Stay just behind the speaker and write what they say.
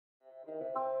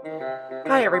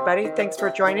Hi, everybody. Thanks for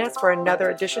joining us for another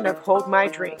edition of Hold My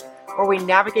Drink, where we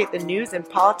navigate the news and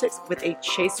politics with a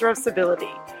chaser of civility.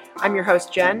 I'm your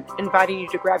host, Jen, inviting you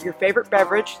to grab your favorite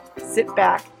beverage, sit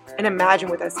back, and imagine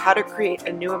with us how to create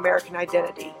a new American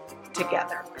identity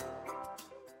together.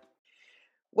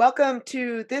 Welcome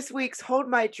to this week's Hold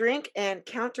My Drink and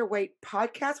Counterweight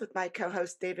podcast with my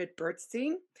co-host, David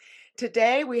Bertstein.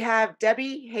 Today, we have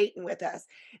Debbie Hayton with us.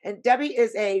 And Debbie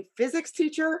is a physics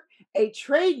teacher, a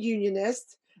trade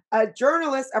unionist, a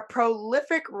journalist, a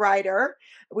prolific writer.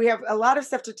 We have a lot of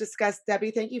stuff to discuss.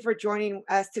 Debbie, thank you for joining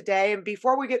us today. And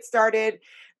before we get started,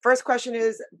 first question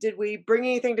is, did we bring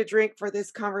anything to drink for this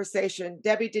conversation?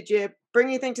 Debbie, did you bring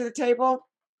anything to the table?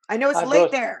 I know it's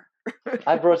late there.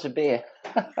 I brought a beer.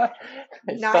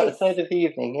 It's Nice. about the third of the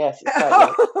evening. Yes, it's quite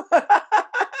late.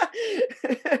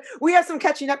 We have some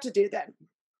catching up to do then.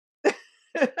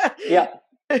 Yeah.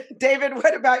 David,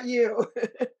 what about you?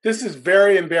 This is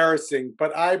very embarrassing,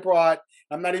 but I'm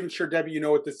not even sure, Debbie, you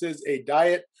know what this is, a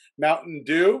Diet Mountain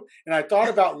Dew. And I thought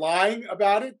about lying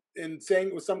about it and saying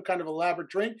it was some kind of elaborate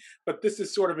drink, but this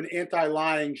is sort of an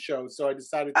anti-lying show. So I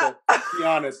decided to be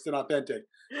honest and authentic.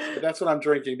 But that's what I'm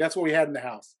drinking. That's what we had in the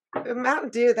house.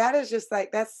 Mountain Dew, that is just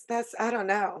like, that's, I don't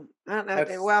know.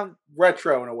 That's well,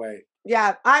 retro in a way.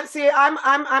 Yeah,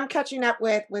 I'm catching up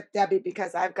with Debbie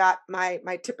because I've got my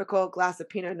typical glass of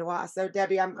Pinot Noir. So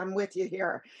Debbie, I'm with you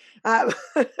here.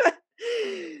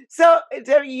 So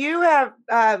Debbie, you have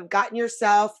gotten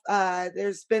yourself.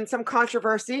 There's been some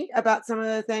controversy about some of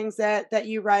the things that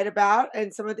you write about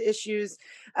and some of the issues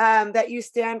that you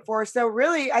stand for. So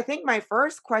really, I think my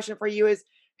first question for you is,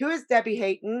 who is Debbie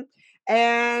Hayton?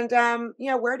 And,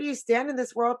 where do you stand in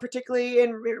this world, particularly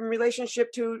in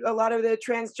relationship to a lot of the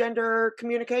transgender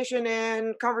communication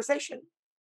and conversation?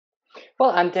 Well,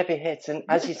 I'm Debbie Hayton.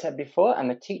 As you said before, I'm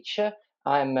a teacher.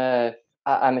 I'm a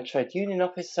trade union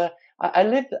officer. I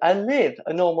live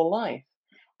a normal life.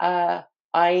 I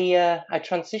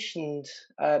transitioned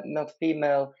male to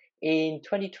female in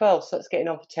 2012, so that's getting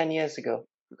on for 10 years ago.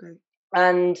 Okay.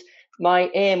 And my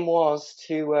aim was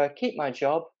to keep my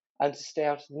job and to stay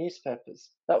out of the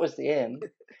newspapers. That was the aim,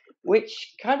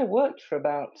 which kind of worked for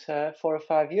about 4 or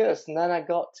 5 years. And then I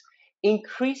got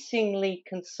increasingly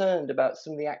concerned about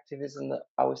some of the activism that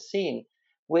I was seeing,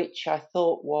 which I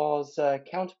thought was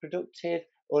counterproductive,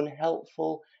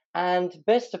 unhelpful, and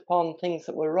based upon things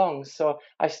that were wrong. So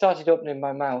I started opening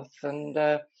my mouth and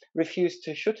refused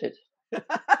to shut it.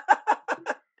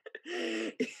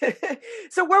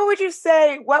 So what would you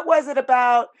say, what was it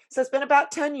about? So it's been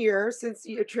about 10 years since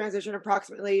you transitioned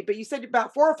approximately, but you said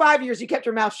about 4 or 5 years you kept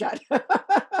your mouth shut.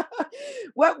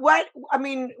 What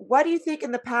do you think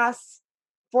in the past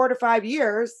 4 to 5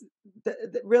 years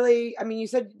really, you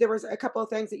said there was a couple of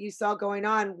things that you saw going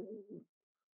on.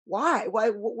 Why?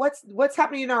 What's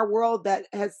happening in our world that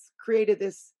has created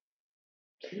this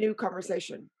new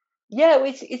conversation? Yeah,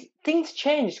 things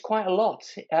changed quite a lot.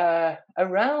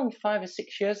 Around 5 or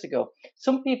 6 years ago,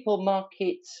 some people mark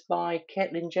it by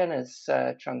Caitlyn Jenner's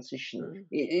transition. Mm-hmm.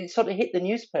 It sort of hit the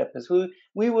newspapers.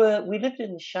 We lived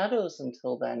in the shadows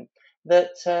until then.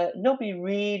 That nobody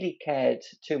really cared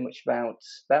too much about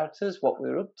us, what we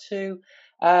were up to,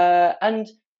 and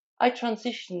I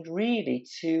transitioned really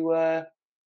to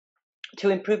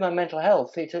improve my mental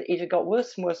health. It had got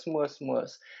worse and worse and worse and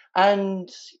worse, and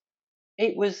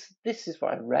this is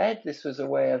what I read. This was a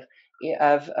way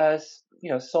of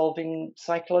solving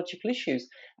psychological issues,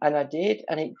 and I did,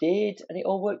 and it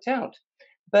all worked out.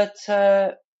 But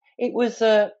it was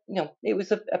a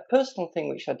personal thing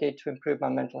which I did to improve my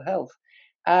mental health.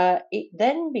 It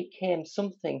then became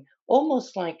something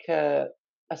almost like a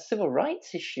civil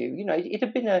rights issue. It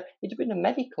had been a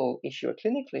medical issue, a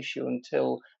clinical issue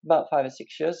until about 5 or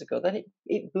 6 years ago. Then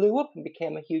it blew up and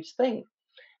became a huge thing.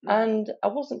 And I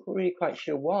wasn't really quite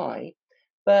sure why,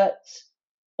 but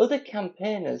other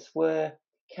campaigners were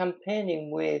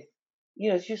campaigning with,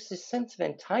 just this sense of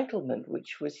entitlement,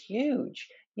 which was huge,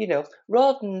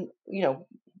 rather than,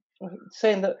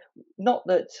 saying that, not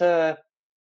that,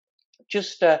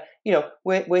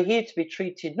 we're here to be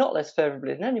treated not less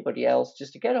favorably than anybody else,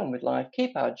 just to get on with life,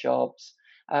 keep our jobs,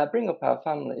 bring up our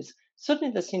families.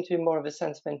 Suddenly there seemed to be more of a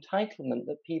sense of entitlement,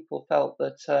 that people felt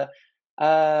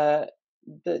that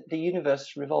the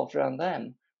universe revolved around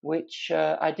them, which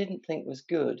I didn't think was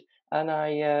good, and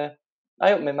I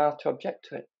opened my mouth to object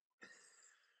to it.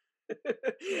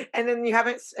 And then you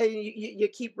haven't. You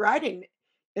keep writing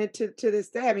to this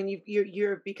day.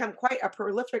 You've become quite a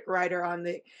prolific writer on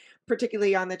the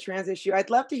particularly on the trans issue. I'd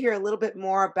love to hear a little bit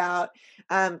more about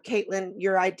Caitlyn,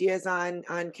 your ideas on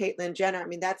Caitlyn Jenner. I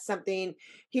mean, that's something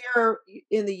here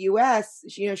in the U.S.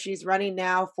 She's running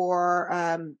now for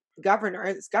governor.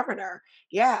 It's governor.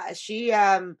 Yeah, she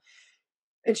and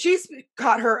she's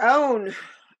caught her own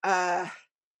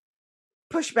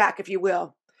pushback, if you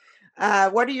will.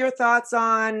 What are your thoughts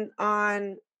on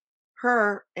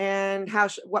her and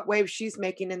what waves she's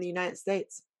making in the United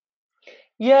States?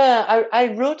 Yeah,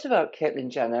 I wrote about Caitlyn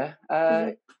Jenner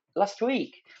last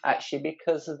week, actually,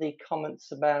 because of the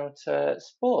comments about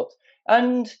sport.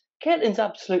 And Caitlyn's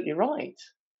absolutely right,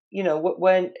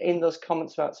 when in those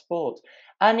comments about sport.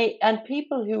 And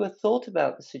people who have thought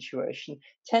about the situation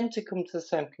tend to come to the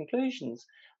same conclusions.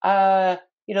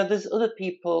 There's other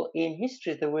people in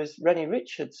history. There was Rennie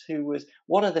Richards, who was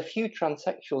one of the few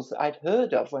transsexuals that I'd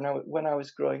heard of when I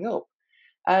was growing up.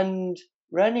 And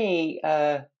Rennie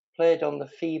played on the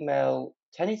female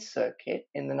tennis circuit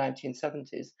in the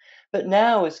 1970s, but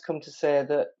now has come to say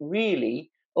that really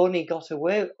only got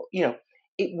away,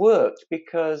 it worked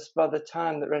because by the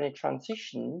time that Rennie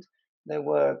transitioned, they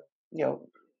were,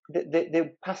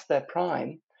 they passed their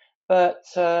prime. But,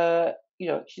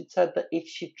 she'd said that if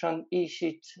she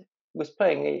was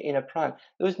playing in a prime,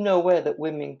 there was no way that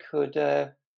women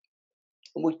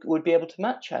would be able to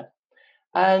match her.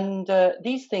 And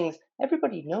these things,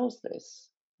 everybody knows this,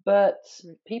 but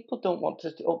people don't want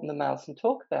to open their mouths and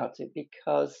talk about it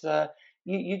because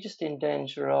you're just in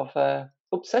danger of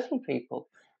upsetting people.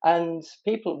 And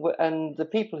the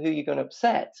people who you're going to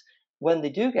upset, when they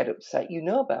do get upset, you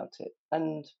know about it.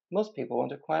 And most people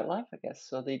want a quiet life, I guess,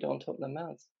 so they don't open their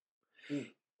mouths.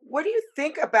 What do you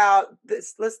think about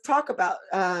this? Let's talk about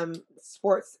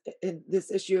sports in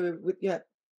this issue with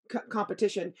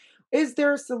competition. Is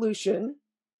there a solution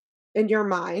in your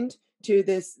mind to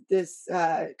this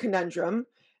conundrum?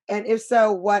 And if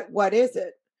so, what is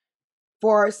it?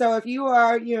 So if you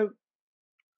are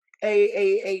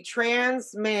a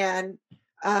trans man,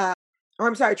 or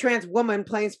I'm sorry, trans woman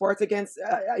playing sports against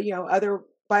other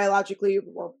biologically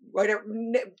or whatever.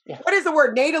 What is the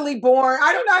word? Natally born.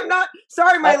 I don't know. I'm not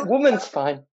sorry. My woman's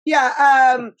fine.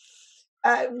 Yeah.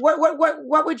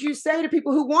 What would you say to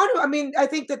people who want to? I mean, I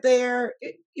think that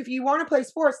if you want to play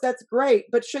sports, that's great.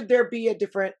 But should there be a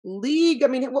different league? I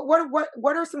mean,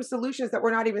 what are some solutions that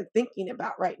we're not even thinking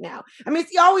about right now? I mean,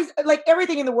 it's always like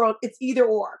everything in the world. It's either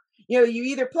or. You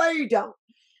either play or you don't.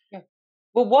 Yeah.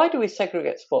 Well, why do we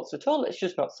segregate sports at all? Let's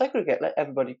just not segregate. Let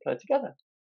everybody play together.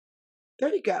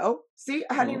 There you go. See,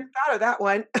 I hadn't even thought of that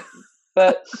one.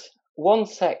 But one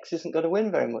sex isn't going to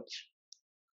win very much.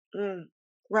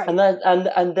 Right.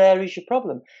 And there is your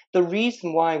problem. The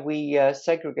reason why we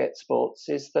segregate sports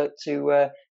is that to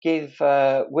give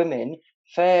women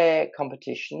fair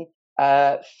competition,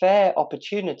 fair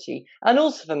opportunity, and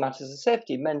also for matters of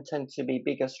safety. Men tend to be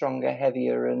bigger, stronger,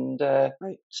 heavier, and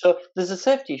right. So there's a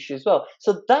safety issue as well.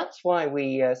 So that's why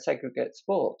we segregate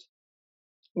sport.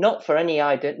 Not for any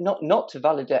not to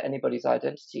validate anybody's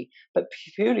identity, but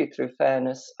purely through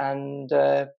fairness and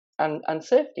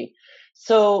safety.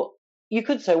 So you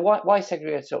could say, why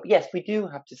segregate sport? Yes, we do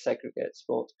have to segregate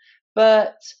sport,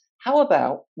 but how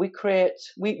about we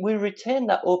retain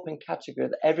that open category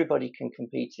that everybody can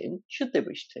compete in, should they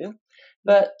wish to,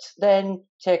 but then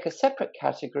take a separate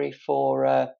category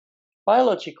for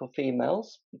biological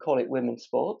females, we call it women's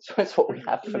sports, that's what we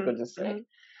have, for goodness sake,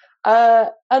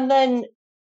 and then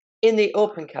in the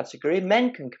open category,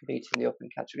 men can compete in the open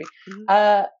category,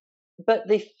 but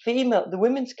the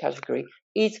women's category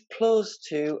is closed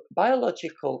to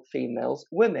biological females,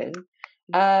 women,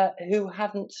 who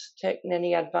haven't taken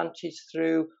any advantage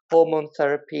through hormone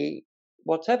therapy,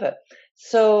 whatever.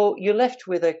 So you're left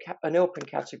with an open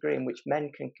category in which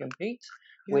men can compete,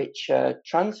 which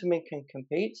trans women can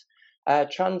compete,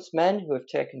 trans men who have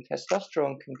taken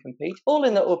testosterone can compete, all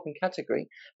in the open category,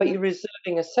 but you're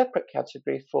reserving a separate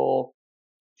category for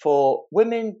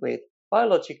women with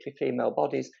biologically female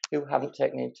bodies who haven't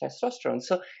taken any testosterone.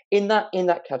 So in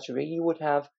that category, you would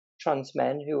have trans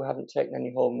men who haven't taken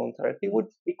any hormone therapy, would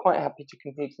be quite happy to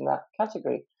compete in that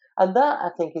category. And that, I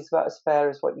think, is about as fair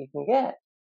as what you can get.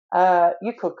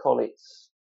 You could call it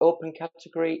open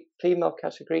category, female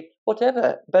category,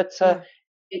 whatever. But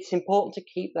it's important to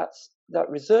keep that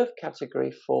reserved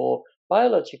category for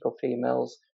biological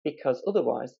females, because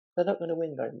otherwise they're not going to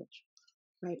win very much.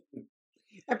 Right.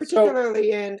 And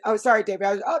particularly sorry,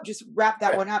 David, I'll just wrap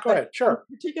that one up. Go ahead, sure.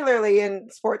 Particularly in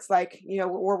sports like,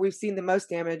 where we've seen the most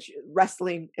damage,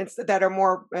 wrestling, that are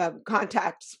more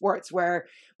contact sports, where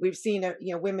we've seen,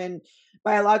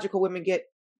 biological women get,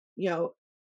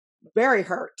 very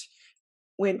hurt.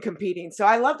 when competing. So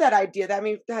I love that idea. That, I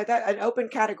mean, that an open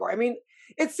category. I mean,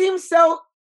 it seems so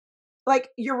like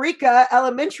Eureka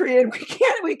Elementary, and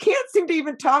we can't seem to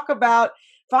even talk about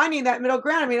finding that middle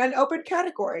ground. I mean, an open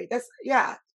category. That's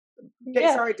Yeah,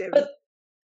 Sorry, David. but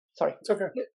sorry. It's okay.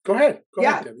 Go ahead. Go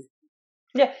ahead, Debbie.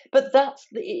 Yeah, but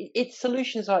it's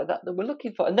solutions like that we're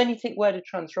looking for. And then you think, where do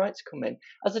trans rights come in?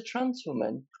 As a trans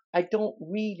woman, I don't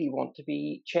really want to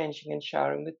be changing and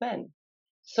showering with men.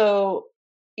 So,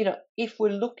 if we're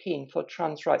looking for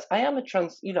trans rights, I am a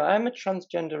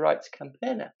transgender rights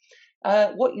campaigner.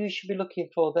 What you should be looking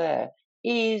for there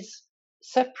is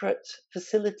separate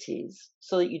facilities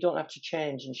so that you don't have to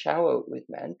change and shower with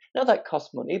men. Now that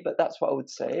costs money, but that's what I would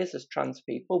say is, as trans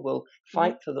people, we'll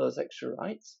fight for those extra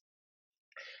rights.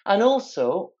 And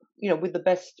also, with the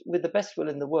best will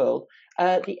in the world,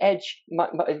 the edge.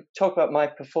 Talk about my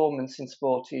performance in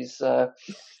sport has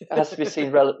to be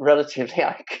seen relatively.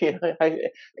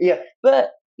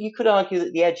 But you could argue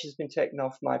that the edge has been taken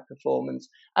off my performance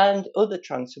and other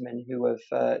trans women who have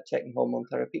taken hormone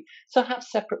therapy. So have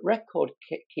separate record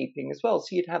keeping as well.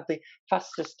 So you'd have the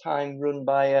fastest time run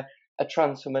by a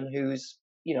trans woman whose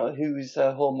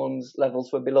hormones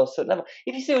levels were below a certain level.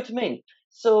 If you see what I mean.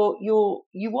 So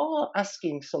you are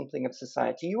asking something of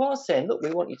society. You are saying, look,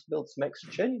 we want you to build some extra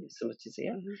training facilities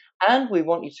here, and we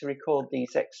want you to record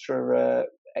these extra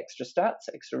stats,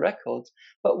 extra records.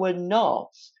 But we're not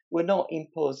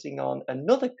imposing on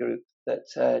another group that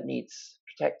needs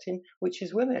protecting, which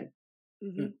is women.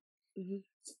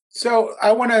 So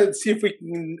I want to see if we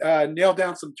can nail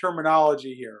down some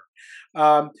terminology here.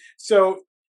 So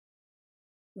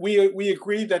we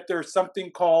agree that there's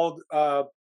something called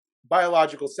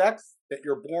biological sex, that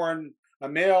you're born a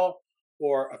male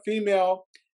or a female,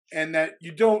 and that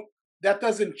that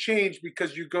doesn't change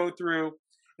because you go through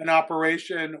an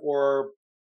operation or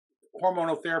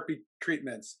hormonal therapy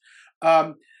treatments.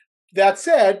 That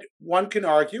said, one can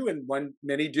argue, and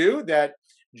many do, that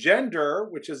gender,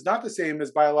 which is not the same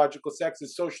as biological sex,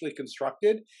 is socially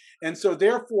constructed. And so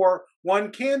therefore,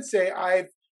 one can say, I've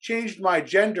changed my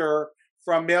gender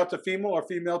from male to female or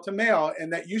female to male,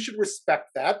 and that you should respect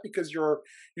that because you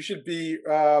should be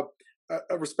a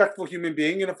respectful human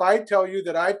being. And if I tell you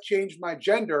that I've changed my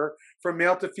gender from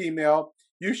male to female,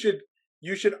 you should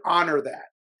honor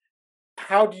that.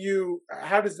 How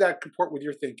does that comport with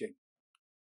your thinking?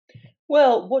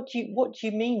 Well, what do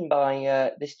you mean by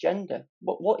this gender?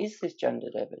 What is this gender,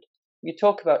 David? You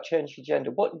talk about changing gender.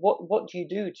 What do you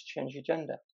do to change your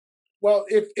gender? Well,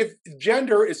 if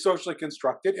gender is socially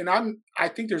constructed, and I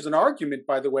think there's an argument,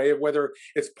 by the way, of whether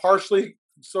it's partially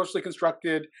socially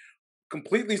constructed,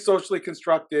 completely socially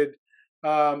constructed,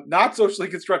 not socially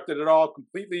constructed at all,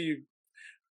 completely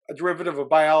a derivative of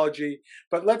biology.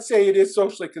 But let's say it is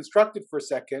socially constructed for a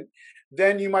second.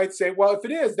 Then you might say, well, if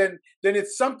it is, then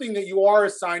it's something that you are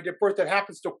assigned at birth that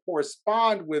happens to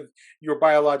correspond with your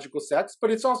biological sex,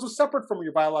 but it's also separate from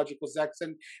your biological sex.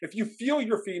 And if you feel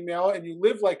you're female and you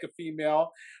live like a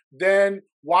female, then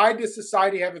why does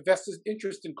society have a vested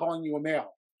interest in calling you a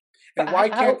male? And why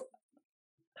can't?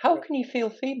 How can you feel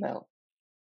female?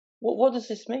 What does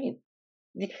this mean?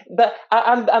 But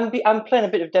I'm playing a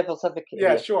bit of devil's advocate. Yeah,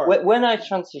 here. sure. When I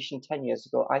transitioned 10 years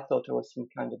ago, I thought I was some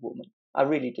kind of woman. I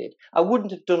really did. I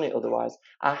wouldn't have done it otherwise.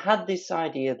 I had this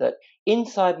idea that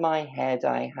inside my head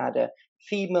I had a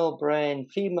female brain,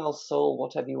 female soul,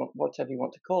 whatever you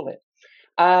want to call it,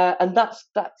 and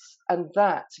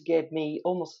that gave me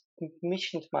almost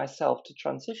permission to myself to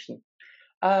transition.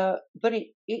 But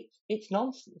it's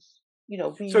nonsense.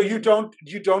 So you don't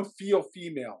feel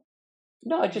female.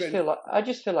 No, I just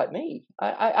feel like me.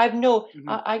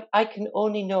 I can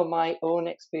only know my own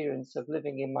experience of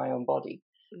living in my own body.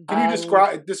 Can you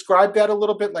describe that a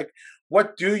little bit? Like,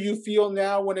 what do you feel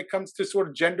now when it comes to sort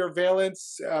of gender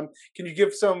valence? Can you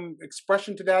give some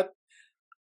expression to that?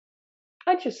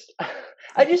 I just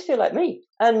feel like me,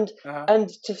 and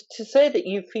to say that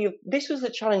you feel, this was a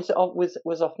challenge that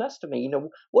was often asked to me.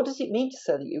 What does it mean to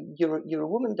say that you're a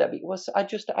woman, Debbie?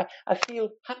 I feel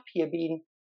happier being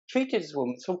treated as a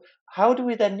woman. So how do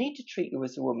we then need to treat you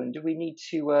as a woman? Do we need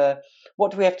to?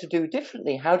 What do we have to do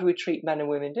differently? How do we treat men and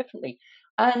women differently?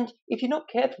 And if you're not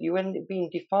careful, you end up being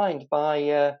defined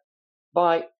by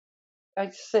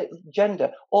I'd say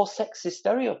gender or sexist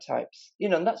stereotypes,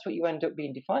 and that's what you end up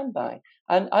being defined by.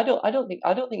 And I don't think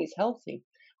it's healthy.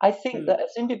 I think that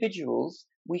as individuals,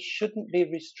 we shouldn't be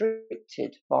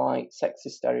restricted by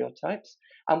sexist stereotypes,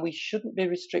 and we shouldn't be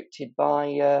restricted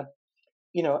by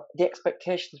the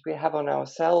expectations we have on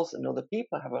ourselves and other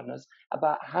people have on us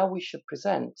about how we should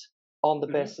present on the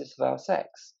basis of our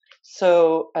sex.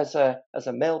 So as a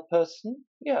male person,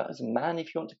 yeah, as a man,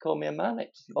 if you want to call me a man,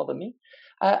 it doesn't bother me.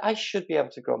 I should be able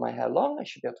to grow my hair long. I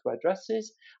should be able to wear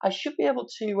dresses. I should be able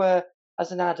to,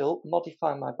 as an adult,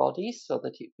 modify my body so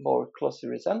that it more closely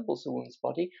resembles a woman's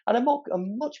body, and I'm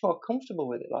much more comfortable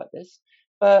with it like this.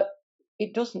 But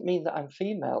it doesn't mean that I'm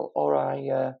female or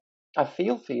I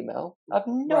feel female. I've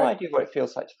no Right. idea what it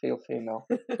feels like to feel female.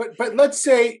 But let's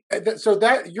say so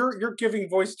that you're giving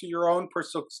voice to your own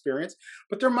personal experience,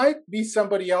 but there might be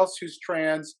somebody else who's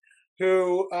trans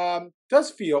who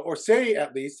does feel, or say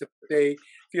at least, if they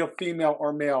feel female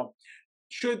or male.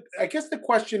 Should, I guess the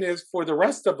question is, for the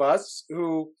rest of us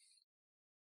who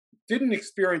didn't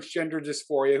experience gender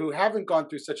dysphoria, who haven't gone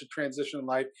through such a transition in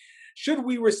life, should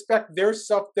we respect their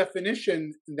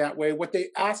self-definition in that way, what they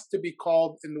ask to be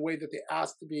called in the way that they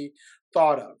ask to be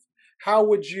thought of? How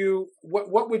would you,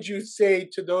 what would you say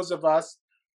to those of us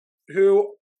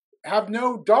who have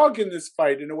no dog in this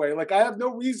fight, in a way? Like, I have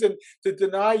no reason to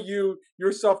deny you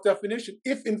your self-definition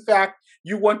if in fact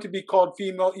you want to be called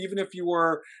female, even if you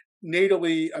were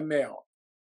natally a male.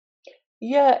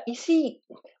 Yeah, you see,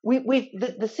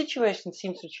 the situation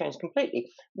seems to change completely.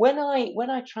 When I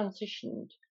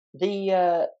transitioned,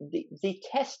 the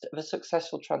test of a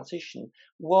successful transition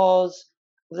was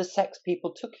the sex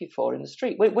people took you for in the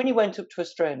street. When you went up to a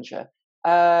stranger,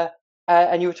 uh,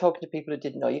 and you were talking to people who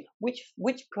didn't know you,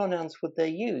 which pronouns would they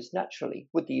use naturally?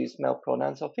 Would they use male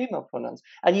pronouns or female pronouns?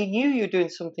 And you knew you were doing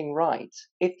something right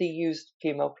if they used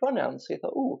female pronouns. So you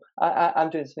thought, oh, I'm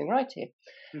doing something right here.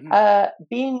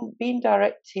 Mm-hmm. Being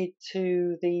directed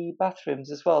to the bathrooms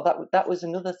as well. That was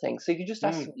another thing. So if you just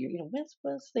ask them,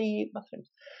 where's the bathrooms?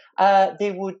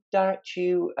 They would direct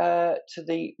you to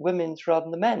the women's rather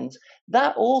than the men's.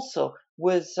 That also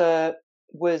was a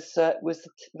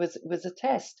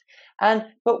test.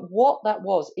 But what that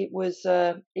was, it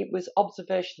was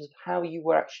observations of how you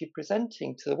were actually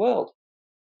presenting to the world.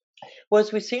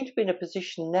 Whereas we seem to be in a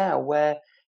position now where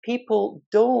people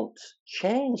don't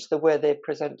change the way they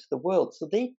present to the world. So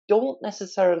they don't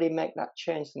necessarily make that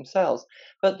change themselves,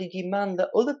 but they demand that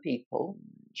other people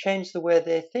change the way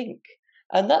they think.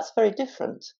 And that's very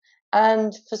different.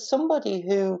 And for somebody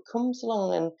who comes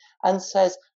along and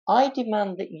says, I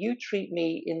demand that you treat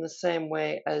me in the same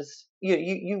way as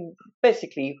you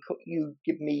basically, you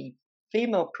give me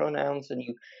female pronouns and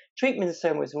you treat me the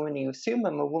same way as a woman, you assume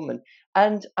I'm a woman,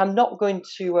 and I'm not going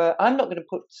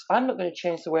to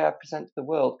change the way I present to the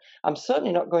world. I'm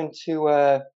certainly not going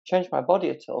to change my body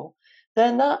at all.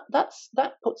 Then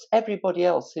that puts everybody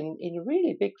else in a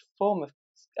really big form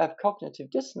of cognitive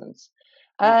dissonance,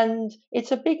 and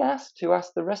it's a big ask to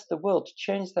ask the rest of the world to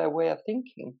change their way of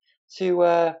thinking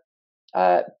to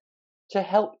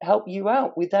help you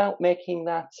out without making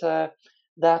that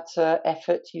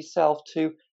effort yourself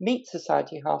to meet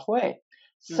society halfway.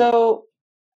 So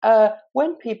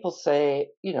when people say,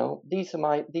 these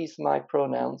are my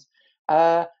pronouns,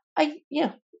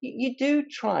 you do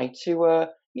try to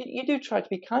you do try to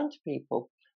be kind to people,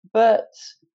 but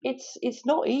it's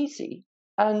not easy,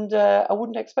 and I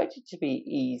wouldn't expect it to be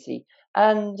easy.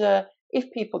 And if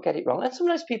people get it wrong, and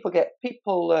sometimes people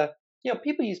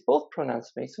people use both pronouns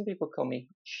for me. Some people call me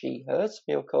she, her. Some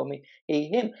people call me he,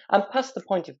 him. I'm past the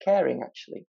point of caring,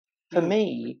 actually. For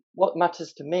me, what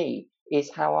matters to me is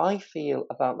how I feel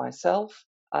about myself,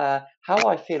 how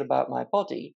I feel about my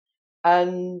body,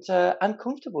 and I'm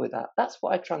comfortable with that. That's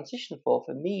what I transition for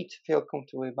me to feel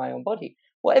comfortable with my own body.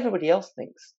 What everybody else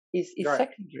thinks is Right.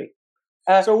 secondary.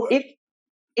 So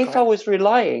if I was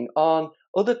relying on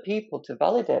other people to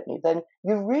validate me, then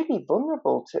you're really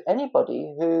vulnerable to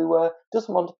anybody who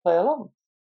doesn't want to play along.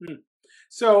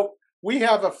 So we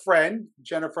have a friend,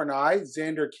 Jennifer and I,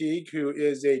 Xander Keeg, who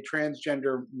is a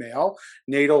transgender male,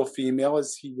 natal female,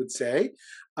 as he would say.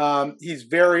 He's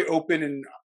very open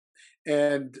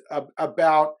and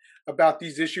about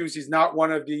these issues. He's not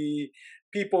one of the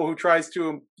people who tries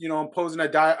to impose an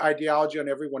ideology on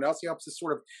everyone else. He helps us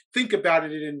sort of think about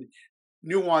it in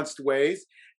nuanced ways.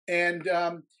 And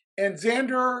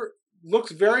Xander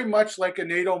looks very much like a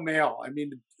natal male. I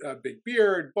mean, big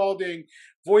beard, balding,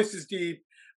 voice is deep.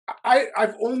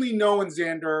 I've only known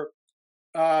Xander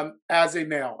as a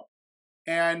male,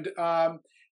 and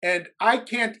I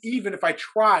can't, even if I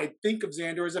tried, think of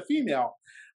Xander as a female.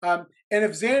 And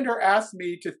if Xander asked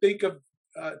me to think of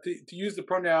to use the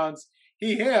pronouns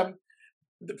he, him,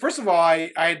 first of all, I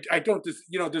don't,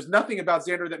 there's nothing about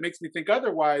Xander that makes me think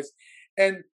otherwise.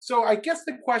 And so I guess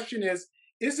the question is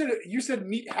it, you said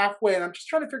meet halfway, and I'm just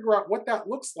trying to figure out what that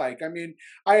looks like. I mean,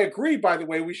 I agree, by the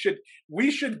way, we should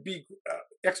be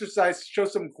show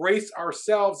some grace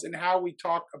ourselves in how we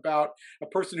talk about a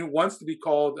person who wants to be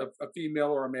called a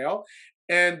female or a male.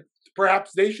 and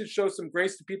perhaps they should show some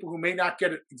grace to people who may not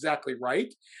get it exactly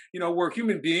right. We're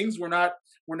human beings. We're not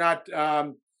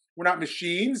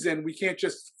machines, and we can't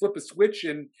just flip a switch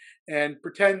and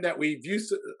pretend that we view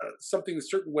something a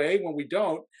certain way when we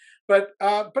don't. But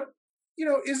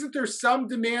isn't there some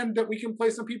demand that we can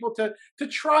place on people to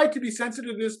try to be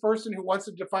sensitive to this person who wants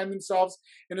to define themselves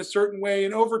in a certain way,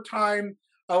 and over time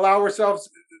allow ourselves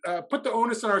put the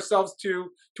onus on ourselves to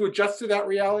adjust to that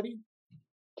reality?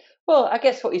 Well, I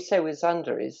guess what you say with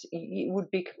Xander is it would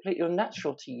be completely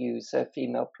unnatural to use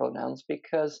female pronouns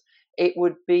because it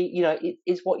would be, it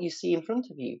is what you see in front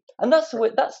of you, and that's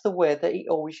the way that it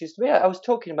always used to be. I was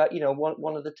talking about,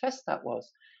 one of the tests that was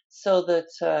so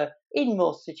that in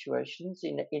most situations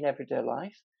in everyday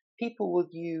life, people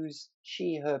would use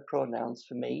she/her pronouns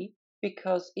for me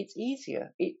because it's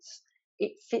easier. It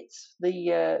fits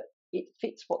it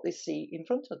fits what they see in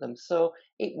front of them, so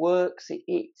it works.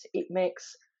 It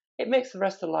makes the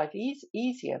rest of life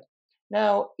easier.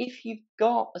 Now, if you've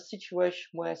got a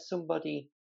situation where somebody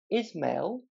is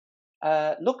male,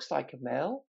 looks like a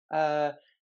male,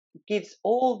 gives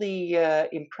all the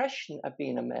impression of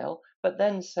being a male, but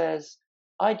then says,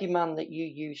 I demand that you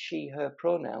use she/her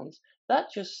pronouns,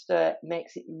 that just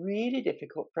makes it really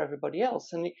difficult for everybody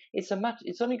else. And it's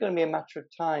only going to be a matter of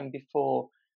time before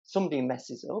somebody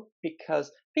messes up,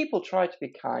 because people try to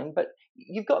be kind, but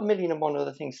you've got a million and one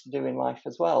other things to do in life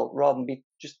as well, rather than be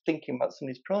just thinking about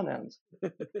somebody's pronouns.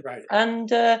 Right.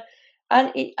 And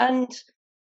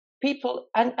people,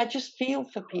 and I just feel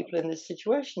for people in this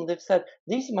situation. They've said,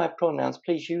 these are my pronouns,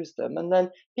 please use them, and then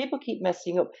people keep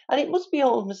messing up, and it must be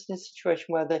almost in a situation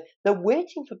where they're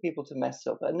waiting for people to mess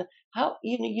up, and how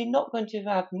you're not going to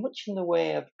have much in the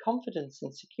way of confidence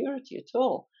and security at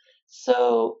all.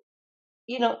 So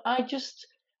I just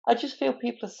feel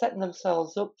people are setting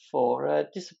themselves up for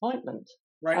disappointment.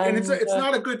 Right. And it's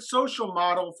not a good social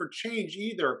model for change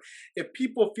either. If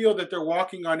people feel that they're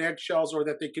walking on eggshells or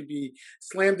that they could be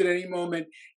slammed at any moment,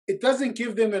 it doesn't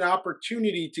give them an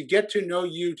opportunity to get to know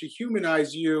you, to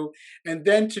humanize you, and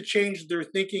then to change their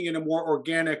thinking in a more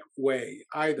organic way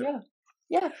either.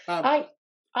 Yeah. Um,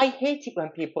 I hate it when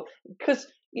people, because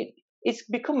it's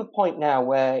become a point now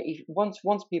where once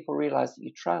people realise that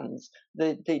you're trans,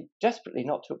 they desperately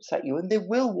not to upset you, and they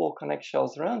will walk on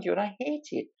eggshells around you, and I hate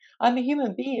it. I'm a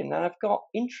human being, and I've got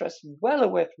interests well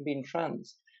away from being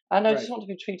trans, and I right. just want to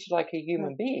be treated like a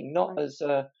human being, not as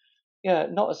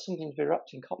not as something to be wrapped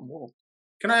in cotton wool.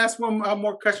 Can I ask one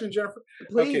more question, Jennifer?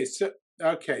 Please.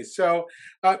 So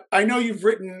I know you've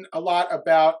written a lot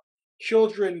about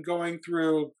children going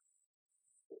through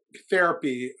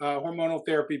therapy, hormonal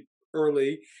therapy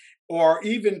early, or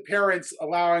even parents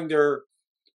allowing their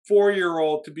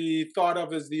 4-year-old to be thought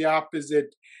of as the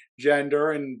opposite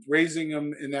gender and raising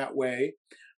them in that way.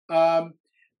 Um,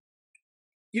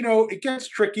 it gets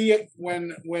tricky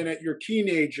when your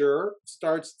teenager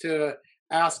starts to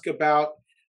ask about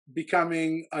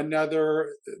going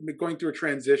through a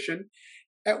transition.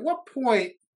 At what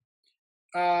point,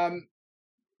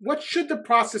 what should the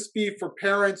process be for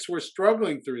parents who are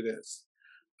struggling through this,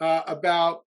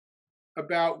 about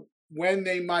when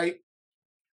they might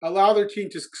allow their teen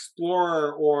to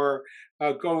explore or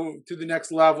go to the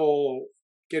next level,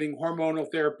 getting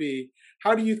hormonal therapy?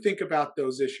 How do you think about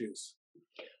those issues?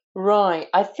 Right.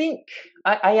 I think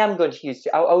I am going to use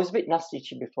it. I was a bit nasty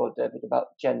to you before, David,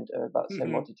 about gender, about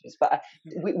saying what it is. But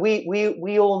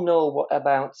we all know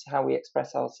about how we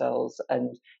express ourselves,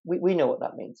 and we know what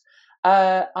that means.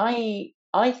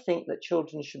 I think that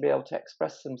children should be able to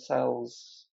express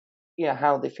themselves,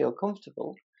 how they feel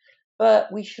comfortable.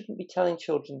 But we shouldn't be telling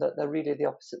children that they're really the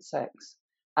opposite sex.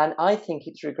 And I think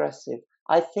it's regressive.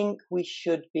 I think we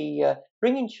should be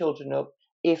bringing children up.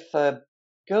 If a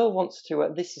girl wants to,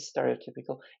 this is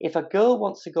stereotypical, if a girl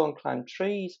wants to go and climb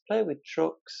trees, play with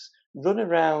trucks, run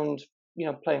around,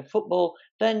 playing football,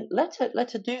 then let her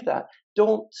do that.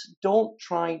 Don't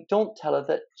tell her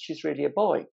that she's really a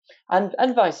boy,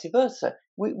 and vice versa.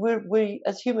 We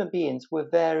as human beings, we're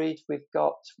varied.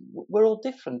 We're all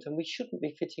different, and we shouldn't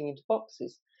be fitting into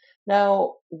boxes.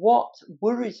 Now, what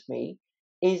worries me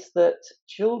is that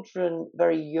children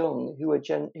very young who are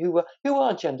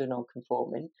gender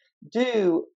non-conforming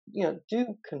do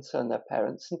concern their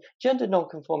parents, and gender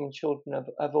non-conforming children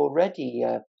have already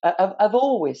have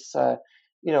always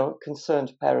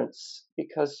concerned parents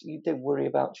because they worry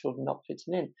about children not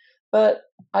fitting in. But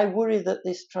I worry that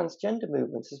this transgender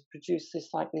movement has produced this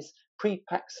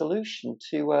pre-packed solution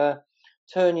to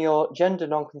turn your gender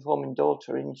non-conforming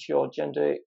daughter into your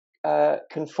gender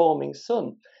conforming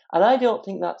son, and I don't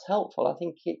think that's helpful. I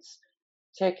think it's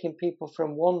taking people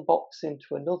from one box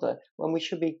into another when we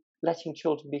should be letting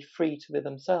children be free to be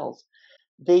themselves.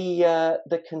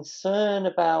 The concern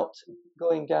about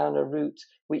going down a route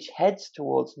which heads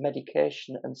towards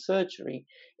medication and surgery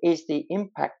is the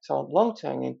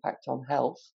long-term impact on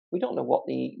health. We don't know what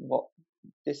the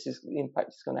impact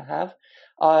is going to have.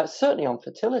 Certainly on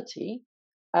fertility.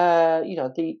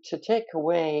 To take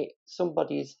away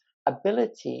somebody's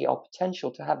ability or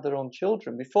potential to have their own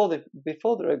children before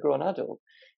they're a grown adult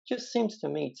just seems to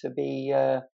me to be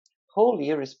wholly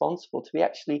irresponsible to be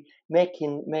actually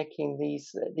making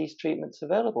these treatments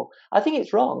available. I think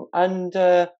it's wrong, and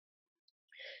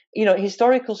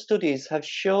historical studies have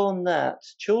shown that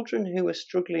children who are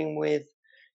struggling with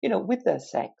their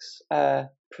sex,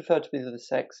 prefer to be the other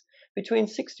sex, between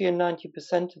 60 and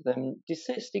 90% of them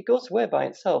desist. It goes away by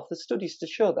itself. There's studies to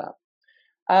show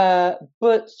that.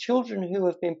 But children who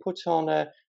have been put on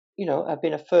have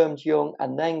been affirmed young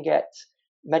and then get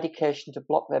medication to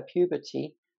block their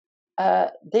puberty,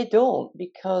 they don't,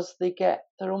 because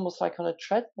they're almost like on a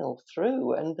treadmill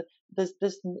through, and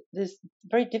there's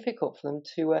very difficult for them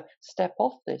to step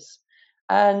off this.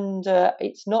 And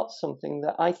it's not something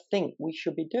that I think we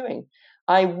should be doing.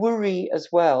 I worry as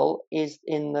well is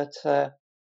in that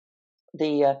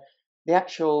the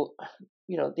actual,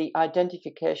 the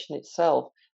identification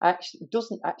itself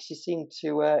doesn't actually seem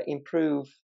to improve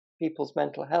people's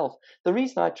mental health. The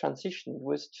reason I transitioned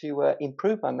was to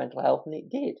improve my mental health, and it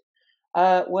did.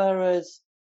 Whereas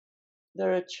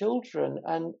there are children,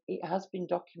 and it has been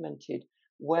documented,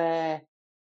 where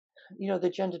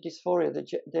the gender dysphoria,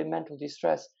 the mental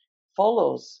distress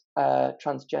follows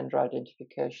transgender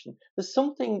identification. There's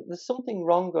something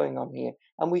wrong going on here,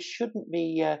 and we shouldn't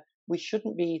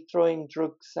be throwing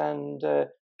drugs and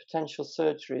potential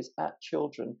surgeries at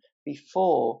children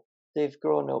before they've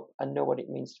grown up and know what it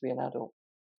means to be an adult.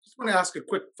 Just want to ask a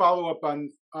quick follow-up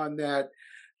on that.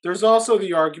 There's also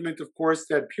the argument, of course,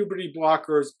 that puberty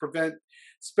blockers prevent,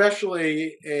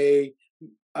 especially a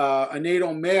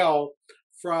natal male,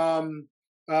 from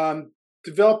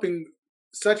developing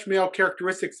such male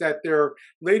characteristics that their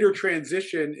later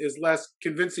transition is less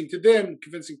convincing to them,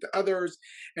 convincing to others,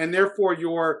 and therefore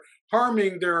you're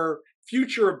harming their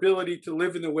future ability to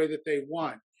live in the way that they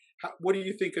want. What do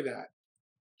you think of that?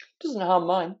 It doesn't harm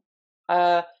mine.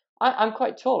 I'm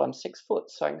quite tall. I'm 6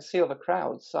 foot, so I can see over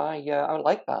crowds. I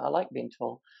like that. I like being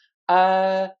tall.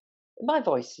 My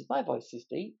voice is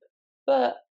deep,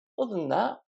 but other than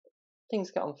that,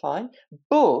 things get on fine.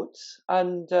 But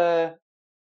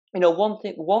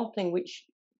one thing which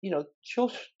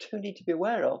children do need to be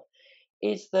aware of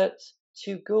is that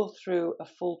to go through a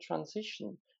full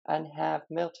transition and have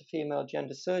male to female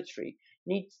gender surgery,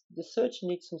 the surgeon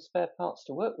needs some spare parts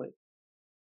to work with.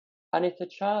 And if the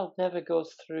child never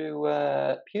goes through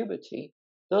puberty,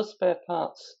 those spare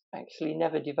parts actually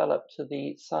never develop to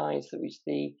the size which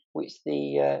they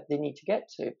need to get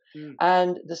to. Mm.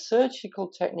 And the surgical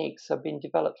techniques have been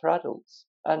developed for adults,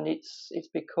 and it's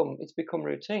become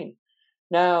routine.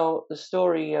 Now, the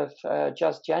story of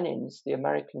Jazz Jennings, the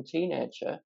American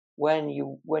teenager, when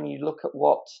you look at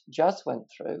what Jazz went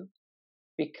through,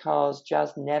 because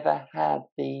Jazz never had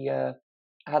the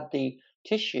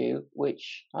tissue,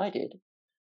 which I did.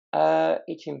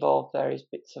 It involved various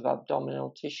bits of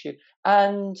abdominal tissue,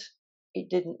 and it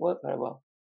didn't work very well.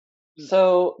 Mm.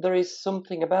 So there is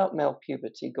something about male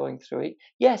puberty going through it.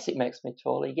 Yes, it makes me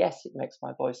taller. Yes, it makes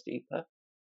my voice deeper,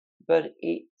 but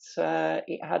it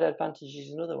had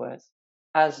advantages in other ways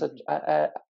as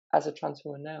a trans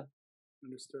woman now.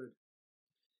 Understood.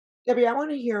 Debbie, I want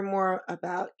to hear more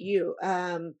about you.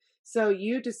 So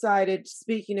you decided,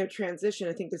 speaking of transition,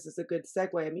 I think this is a good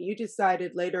segue. I mean, you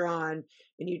decided later on,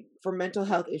 for mental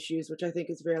health issues, which I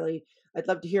think is really, I'd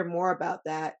love to hear more about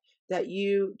that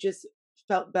you just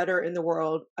felt better in the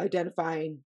world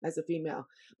identifying as a female.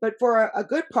 But for a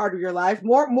good part of your life,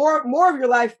 more of your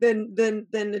life than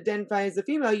identifying as a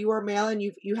female, you were male, and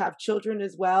you have children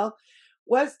as well.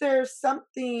 Was there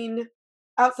something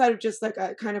outside of just like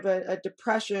a kind of a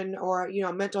depression or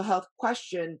a mental health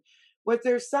question? Was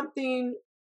there something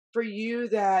for you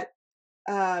that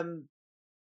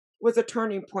was a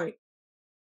turning point?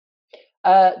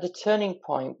 The turning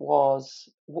point was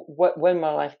when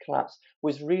my life collapsed,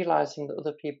 was realizing that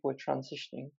other people were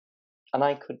transitioning, and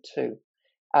I could too.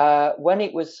 When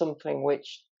it was something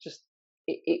which just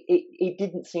it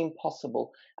didn't seem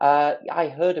possible.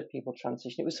 I heard of people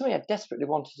transition. It was something I desperately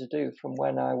wanted to do from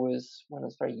when I was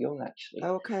very young, actually.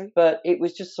 Okay. But it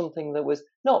was just something that was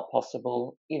not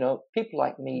possible. People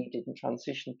like me didn't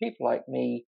transition. People like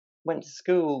me went to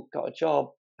school, got a job,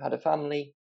 had a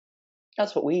family.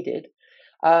 That's what we did.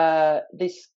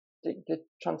 This the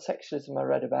transsexualism I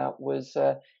read about was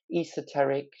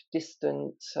esoteric,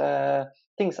 distant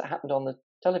things that happened on the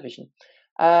television.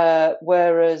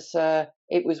 Whereas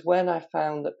it was when I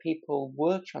found that people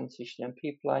were transitioning,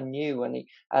 people I knew, and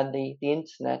the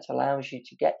internet allows you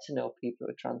to get to know people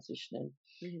who are transitioning.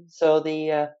 Mm-hmm. So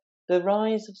the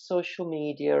rise of social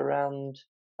media around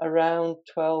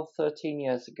 12, 13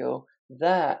 years ago,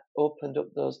 that opened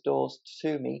up those doors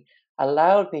to me,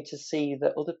 allowed me to see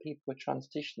that other people were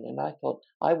transitioning, and I thought,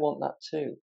 I want that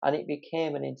too. And it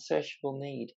became an insatiable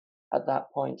need at that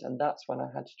point, and that's when I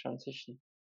had to transition.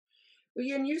 Well,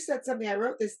 and you said something, I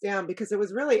wrote this down because it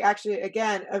was really actually,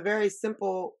 again, a very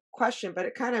simple question, but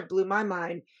it kind of blew my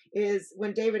mind, is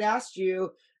when David asked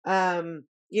you,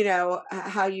 you know,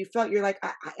 how you felt, you're like,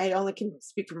 I only can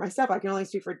speak for myself. I can only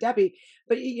speak for Debbie.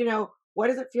 But, you know, what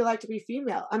does it feel like to be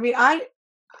female? I mean,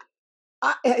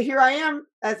 here I am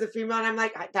as a female, and I'm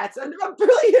like, that's a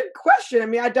brilliant question. I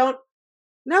mean, I don't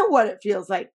know what it feels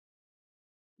like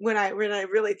when I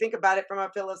really think about it from a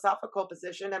philosophical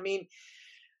position. I mean,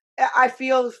 I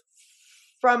feel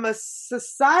from a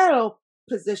societal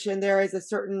position, there is a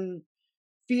certain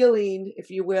feeling, if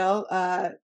you will,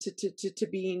 to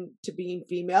being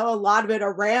female. A lot of it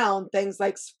around things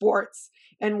like sports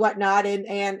and whatnot,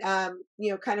 and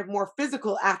you know, kind of more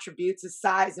physical attributes of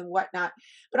size and whatnot.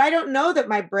 But I don't know that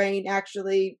my brain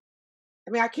actually.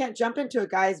 I mean, I can't jump into a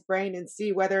guy's brain and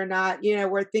see whether or not, you know,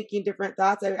 we're thinking different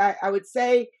thoughts. I would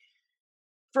say,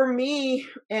 for me,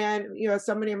 and you know,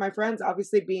 so many of my friends,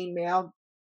 obviously being male,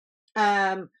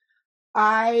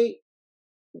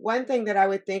 one thing that I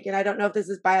would think, and I don't know if this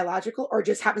is biological or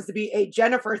just happens to be a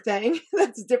Jennifer thing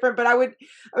that's different, but I would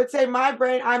say my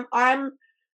brain, I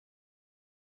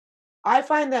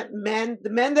find that the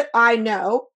men that I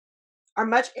know are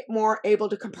much more able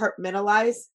to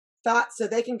compartmentalize thoughts, so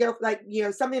they can go, like, you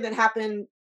know, something that happened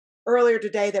earlier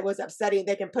today that was upsetting,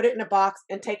 they can put it in a box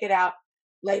and take it out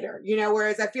later, you know,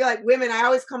 whereas I feel like women, I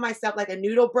always call myself like a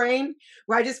noodle brain,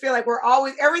 where I just feel like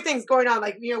everything's going on.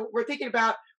 Like, you know, we're thinking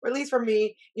about, or at least for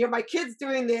me, you know, my kid's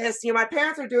doing this, you know, my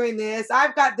parents are doing this,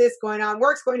 I've got this going on,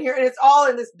 work's going here, and it's all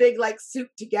in this big like soup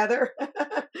together.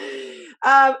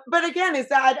 But again, is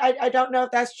that I don't know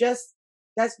if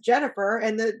that's Jennifer,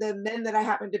 and the men that I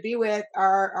happen to be with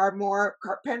are more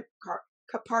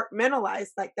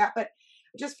compartmentalized like that. But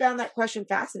I just found that question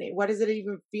fascinating. What does it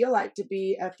even feel like to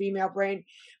be a female brain?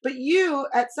 But you,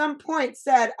 at some point,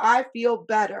 said, I feel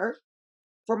better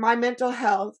for my mental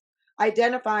health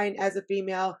identifying as a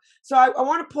female. So I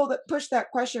want to push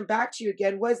that question back to you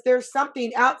again. Was there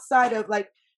something outside of like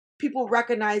people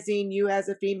recognizing you as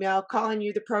a female, calling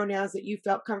you the pronouns that you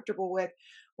felt comfortable with?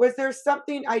 Was there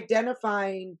something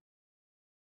identifying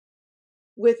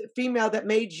with female that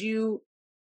made you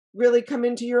really come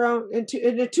into your own,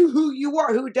 into who you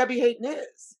are, who Debbie Hayton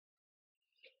is?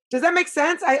 Does that make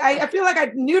sense? I feel like I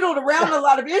noodled around a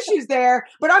lot of issues there,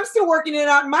 but I'm still working it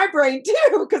out in my brain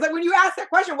too. Because when you ask that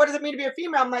question, what does it mean to be a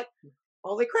female? I'm like,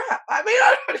 holy crap. I mean,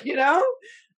 you know?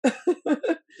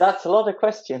 That's a lot of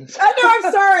questions. I know,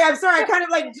 I'm sorry. I kind of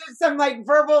like did some like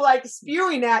verbal like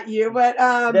spewing at you, but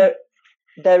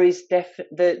there's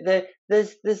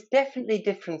definitely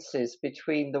differences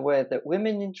between the way that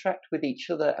women interact with each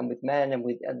other and with men,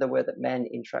 and the way that men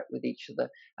interact with each other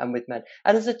and with men.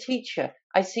 And as a teacher,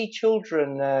 I see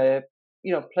children,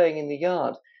 you know, playing in the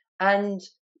yard, and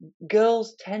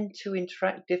girls tend to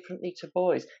interact differently to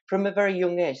boys from a very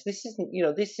young age. This isn't, you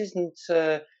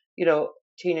know,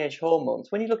 teenage hormones.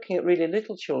 When you're looking at really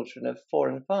little children of 4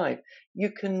 and 5,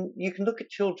 you can look at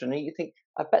children and you think,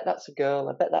 I bet that's a girl,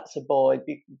 I bet that's a boy,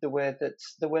 the way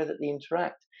that they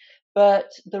interact. But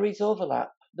there is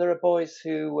overlap. There are boys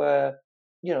who,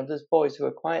 you know, there's boys who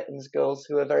are quiet and there's girls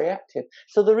who are very active.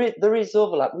 So there is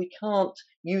overlap. We can't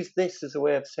use this as a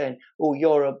way of saying, oh,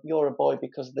 you're a boy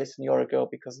because of this and you're a girl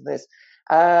because of this.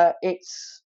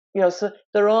 It's, you know, so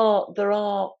there are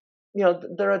you know,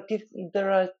 there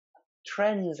are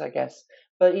trends, I guess,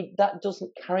 but that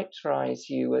doesn't characterize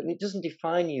you, and it doesn't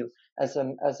define you as a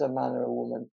man or a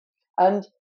woman. And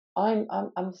I'm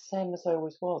the same as I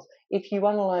always was. If you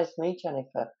analyse me,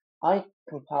 Jennifer, I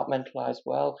compartmentalise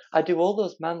well. I do all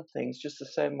those man things just the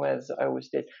same way as I always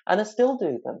did, and I still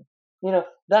do them. You know,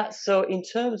 that's so. In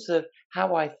terms of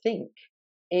how I think,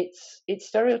 it's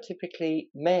stereotypically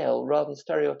male rather than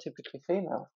stereotypically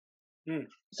female.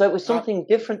 So it was something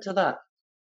different to that.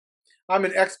 I'm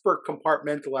an expert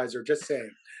compartmentalizer, just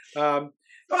saying. I'm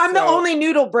the only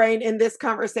noodle brain in this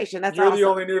conversation. That's you're awesome. The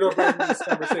only noodle brain in this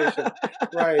conversation.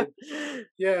 Right.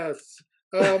 Yes.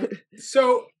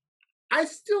 So I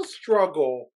still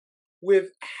struggle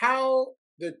with how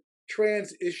the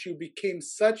trans issue became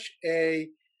such a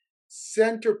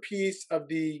centerpiece of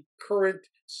the current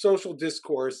social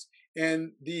discourse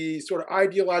and the sort of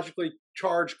ideologically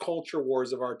charged culture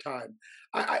wars of our time.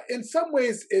 In some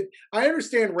ways, I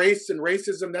understand race and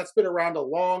racism. That's been around a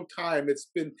long time. It's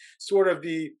been sort of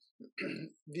the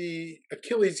the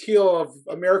Achilles heel of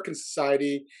American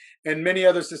society and many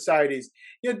other societies.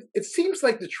 It seems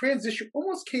like the trans issue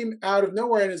almost came out of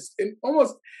nowhere and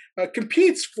almost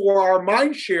competes for our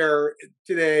mind share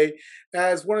today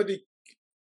as one of the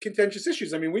contentious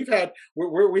issues. I mean, we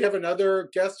have another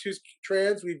guest who's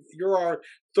trans. You're our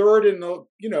third in the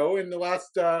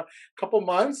last couple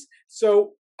months.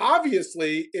 So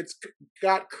obviously, it's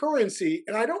got currency,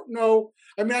 and I don't know.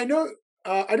 I mean, I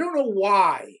don't know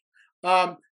why.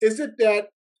 Is it that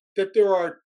there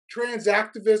are trans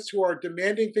activists who are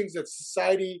demanding things that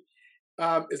society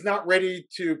is not ready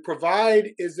to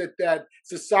provide? Is it that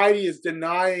society is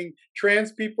denying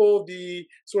trans people the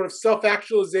sort of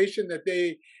self-actualization that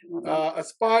they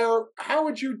aspire? How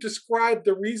would you describe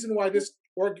the reason why this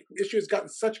issue has gotten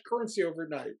such currency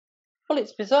overnight? Well,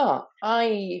 it's bizarre.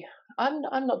 I'm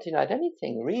not denied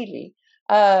anything really.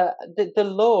 The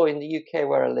law in the UK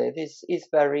where I live is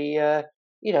very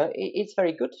it's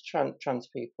very good to trans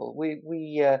people.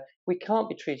 We can't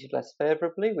be treated less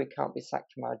favourably. We can't be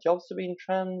sacked from our jobs for being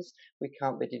trans. We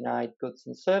can't be denied goods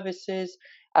and services.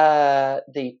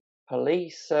 The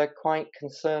police are quite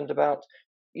concerned about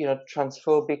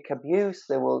transphobic abuse.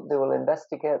 They will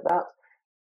investigate that.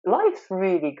 Life's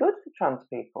really good for trans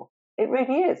people. It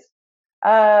really is.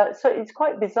 So it's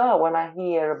quite bizarre when I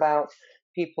hear about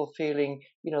people feeling,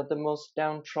 the most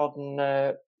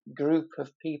downtrodden group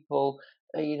of people,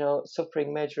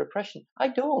 suffering major oppression. I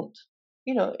don't.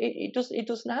 It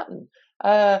doesn't happen.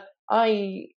 I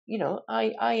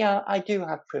do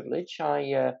have privilege.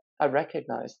 I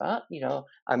recognise that.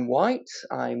 I'm white.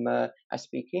 I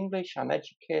speak English. I'm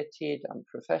educated. I'm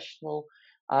professional.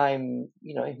 I'm,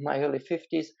 in my early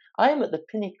 50s. I am at the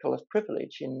pinnacle of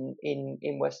privilege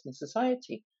in Western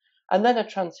society. And then I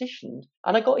transitioned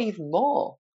and I got even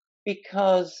more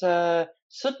because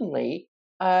suddenly,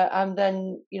 and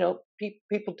then,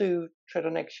 people do tread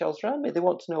on eggshells around me. They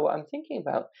want to know what I'm thinking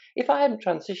about. If I hadn't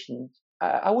transitioned,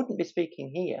 I wouldn't be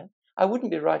speaking here. I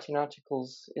wouldn't be writing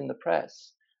articles in the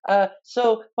press.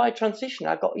 So by transition,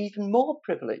 I got even more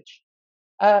privilege.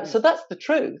 So that's the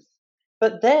truth.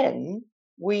 But then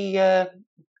we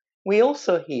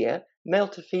also hear male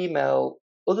to female,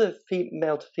 other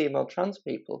male to female trans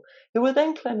people who are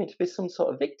then claiming to be some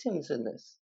sort of victims in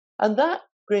this. And that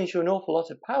brings you an awful lot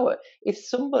of power. If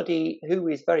somebody who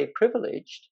is very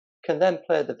privileged can then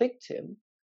play the victim,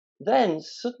 then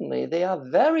suddenly they are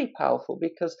very powerful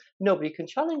because nobody can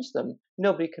challenge them,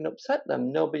 nobody can upset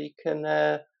them, nobody can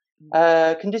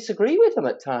disagree with them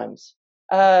at times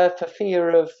for fear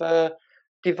of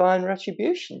divine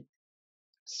retribution.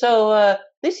 So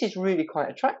this is really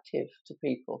quite attractive to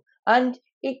people, and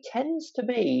it tends to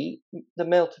be the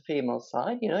male to female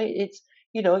side. It's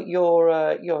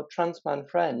your trans man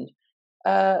friend.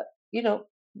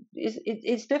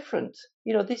 It's different.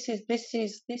 This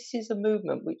is a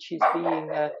movement which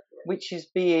is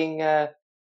being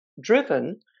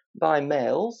driven by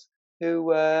males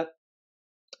who have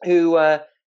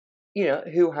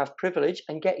privilege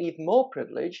and get even more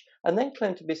privilege, and then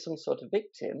claim to be some sort of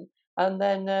victim, and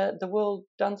then the world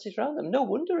dances around them. No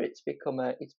wonder it's become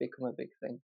a big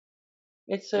thing.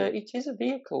 It is a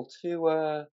vehicle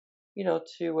to even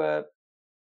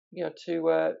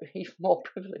more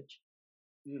privilege.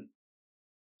 Mm.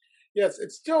 Yes,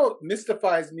 it still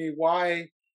mystifies me why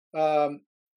on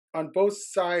both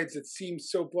sides it seems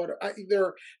so blood.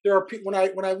 There are people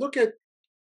when I look at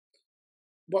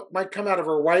what might come out of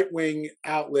a right wing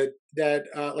outlet that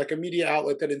like a media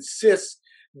outlet that insists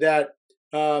that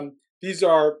these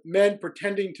are men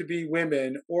pretending to be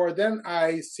women, or then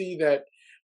I see that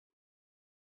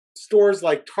stores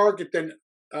like Target then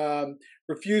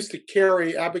refuse to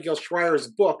carry Abigail Schreier's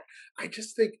book. I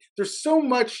just think there's so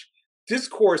much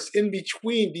discourse in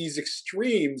between these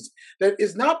extremes that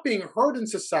is not being heard in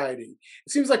society.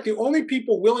 It seems like the only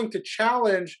people willing to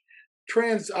challenge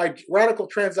radical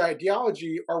trans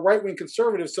ideology are right-wing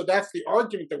conservatives. So that's the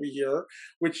argument that we hear,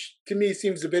 which to me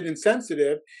seems a bit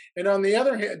insensitive. And on the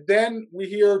other hand, then we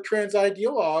hear trans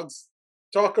ideologues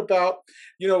talk about,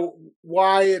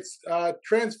 why it's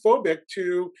transphobic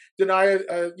to deny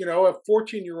a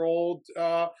 14-year-old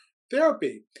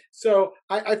therapy. So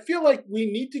I feel like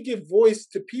we need to give voice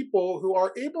to people who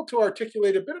are able to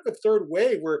articulate a bit of a third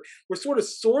way. We're sort of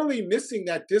sorely missing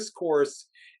that discourse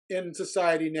in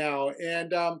society now,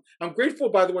 and I'm grateful,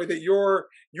 by the way, that you're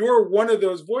one of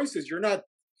those voices. You're not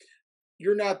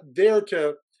there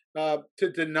to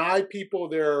to deny people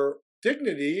their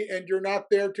dignity, and you're not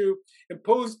there to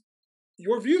impose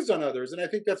your views on others. And I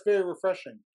think that's very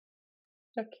refreshing.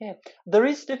 Okay, there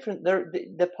is different.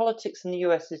 The politics in the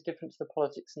US is different to the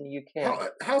politics in the UK.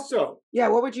 How so? Yeah,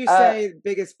 what would you say the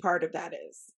biggest part of that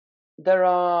is? There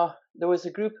was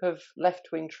a group of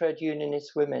left-wing trade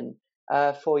unionist women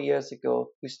 4 years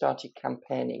ago who started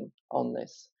campaigning on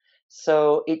this.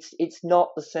 So it's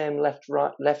not the same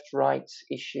left-right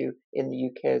issue in the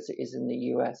UK as it is in the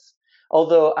US.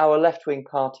 Although our left-wing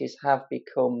parties have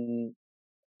become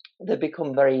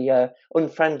very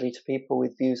unfriendly to people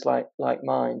with views like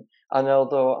mine. And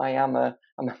although I'm a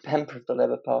member of the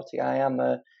Labour Party, I'm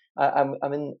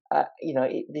in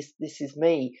this is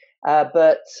me.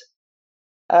 But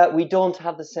we don't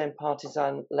have the same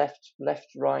partisan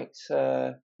left-right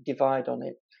divide on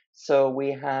it. So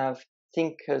we have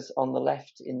thinkers on the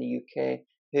left in the UK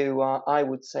who are, I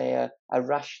would say, a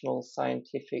rational,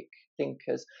 scientific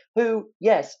thinkers who,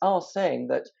 yes, are saying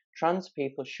that trans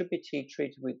people should be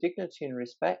treated with dignity and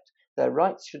respect. Their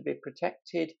rights should be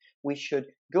protected. We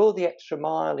should go the extra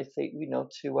mile if they,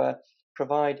 to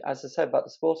provide, as I said, about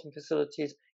the sporting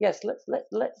facilities. Yes, let's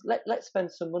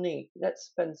spend some money. Let's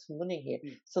spend some money here.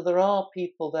 So there are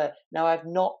people there now. I've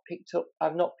not picked up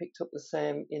the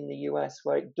same in the US,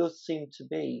 where it does seem to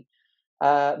be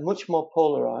much more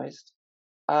polarized,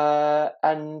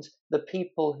 and the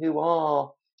people who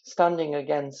are standing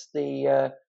against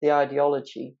the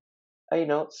ideology,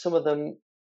 some of them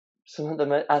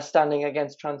are standing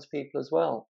against trans people as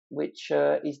well, which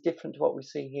is different to what we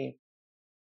see here.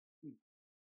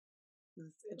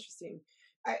 That's interesting.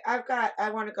 I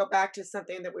want to go back to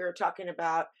something that we were talking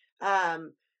about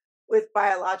with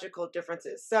biological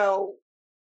differences. So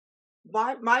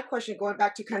my question, going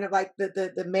back to kind of like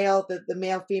the male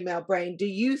female brain, do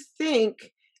you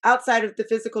think, outside of the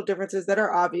physical differences that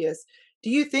are obvious,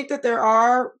 do you think that there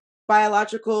are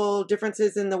biological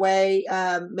differences in the way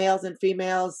males and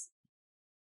females,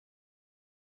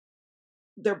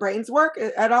 their brains work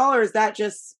at all, or is that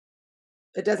just,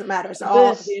 it doesn't matter, it's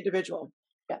all the individual?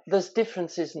 Yeah, there's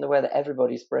differences in the way that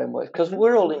everybody's brain works, because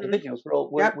we're all individuals.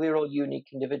 We're all unique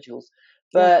individuals.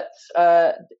 But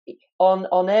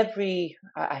on every,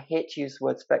 I hate to use the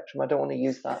word spectrum, I don't want to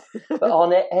use that, but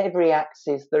on every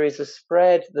axis there is a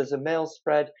spread. There's a male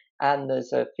spread and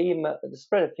there's a female, the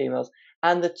spread of females,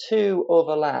 and the two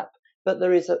overlap. But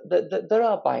there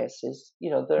are biases.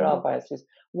 There are biases.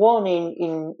 One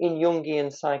in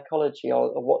Jungian psychology,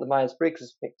 or what the Myers-Briggs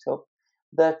has picked up,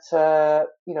 that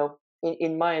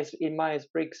in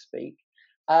Myers-Briggs speak,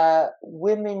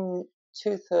 women,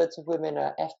 2/3 of women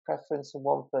are F preference and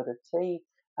 1/3 are T,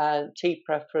 and T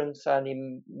preference, and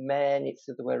in men it's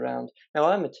the other way around. Now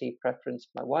I'm a T preference,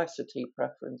 my wife's a T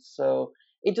preference, so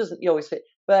it doesn't always fit.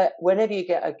 But whenever you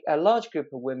get a large group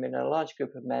of women and a large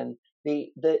group of men,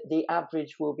 the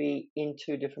average will be in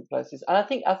two different places. And I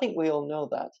think we all know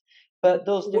that. But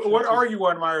those differences. What are you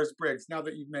on Myers-Briggs, now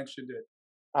that you've mentioned it?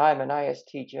 I'm an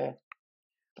ISTJ.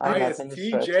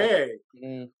 ISTJ.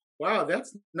 Wow,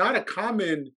 that's not a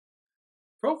common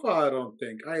profile, I don't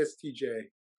think.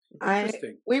 ISTJ.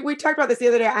 Interesting. We talked about this the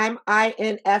other day. I'm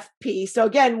INFP. So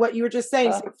again, what you were just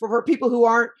saying, so for people who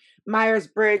aren't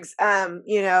Myers-Briggs, to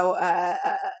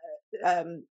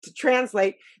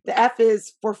translate, the F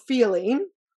is for feeling,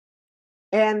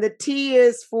 and the T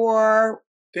is for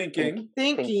thinking.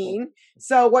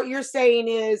 So what you're saying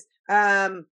is,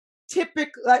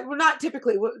 typically, not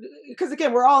typically, because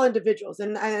again, we're all individuals,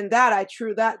 and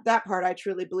that part I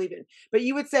truly believe in. But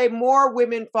you would say more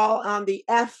women fall on the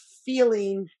F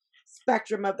feeling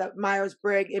spectrum of the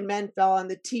Myers-Briggs, and men fell on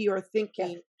the T or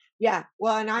thinking. Yeah.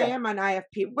 Well, and I am an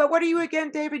IFP. But what are you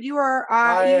again, David? You are.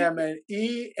 I am an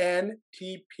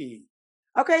ENTP.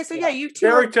 Okay, so you two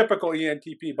very typical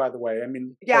ENTP, by the way. I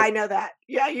mean, I know that.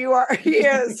 Yeah, you are. He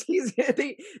is. He's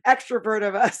the extrovert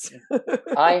of us.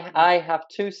 I have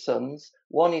two sons.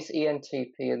 One is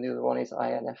ENTP, and the other one is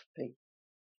INFP.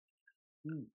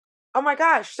 Oh my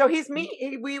gosh! So he's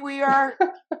me. We are.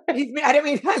 He's me. I didn't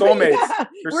mean soulmates.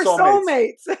 We're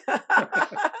soulmates.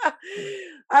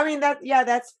 I mean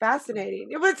that's fascinating.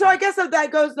 But so I guess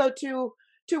that goes though to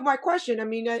my question. I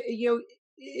mean,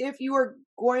 if you are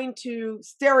going to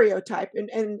stereotype,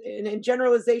 and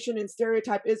generalization and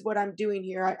stereotype is what I'm doing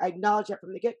here. I acknowledge that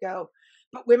from the get-go.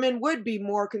 But women would be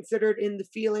more considered in the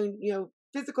feeling,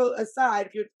 physical aside,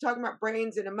 if you're talking about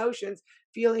brains and emotions,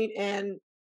 feeling and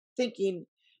thinking.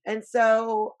 And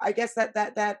so I guess that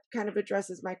kind of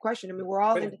addresses my question. I mean, we're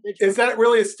all individuals. Is that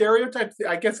really a stereotype?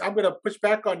 I guess I'm going to push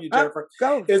back on you, Jennifer.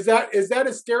 Go. Is that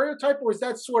a stereotype, or is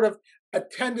that sort of a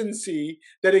tendency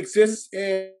that exists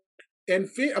in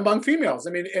among females.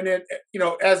 I mean, and it,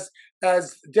 as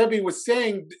Debbie was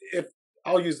saying, if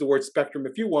I'll use the word spectrum,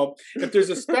 if you won't, if there's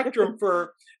a spectrum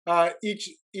for each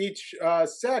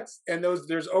sex, and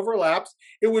there's overlaps,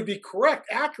 it would be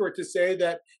accurate to say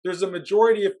that there's a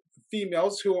majority of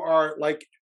females who are like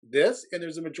this, and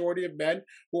there's a majority of men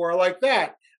who are like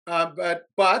that.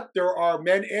 But there are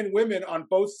men and women on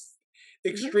both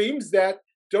extremes that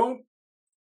don't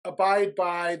abide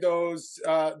by those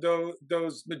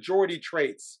majority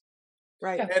traits.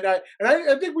 Right. And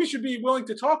I think we should be willing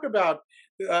to talk about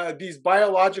these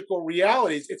biological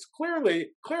realities. It's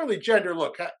clearly gender.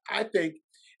 Look, I think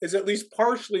is at least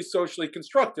partially socially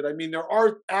constructed. I mean, there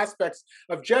are aspects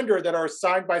of gender that are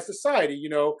assigned by society.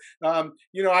 I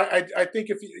think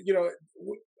if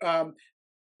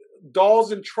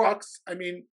dolls and trucks, I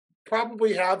mean,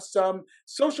 probably have some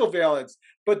social valence.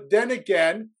 But then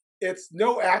again, it's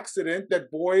no accident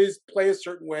that boys play a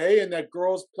certain way and that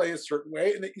girls play a certain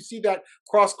way, and that you see that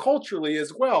cross culturally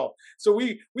as well. So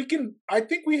I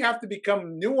think we have to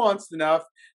become nuanced enough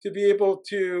to be able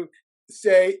to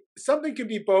say something can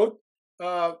be both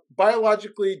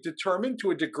biologically determined to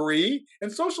a degree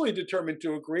and socially determined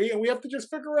to a degree, and we have to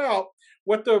just figure out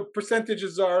what the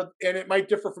percentages are, and it might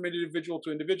differ from individual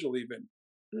to individual even.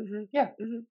 Mm-hmm. Yeah.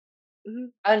 Mm-hmm. Mm-hmm.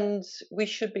 And we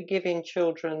should be giving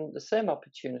children the same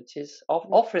opportunities,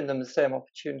 offering them the same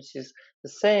opportunities, the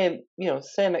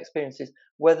same experiences,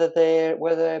 whether they're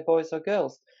boys or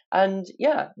girls. And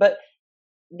but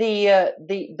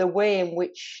the way in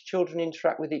which children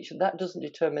interact with each other, that doesn't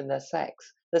determine their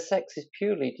sex. Their sex is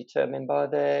purely determined by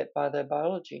their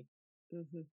biology.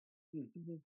 Mm-hmm.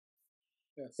 Mm-hmm.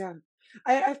 Yes. Yeah,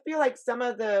 I feel like some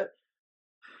of the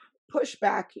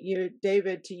pushback,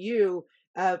 David, to you,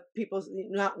 people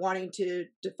not wanting to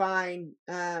define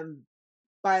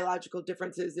biological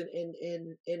differences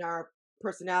in our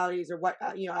personalities or what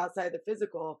outside the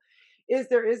physical,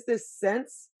 there is this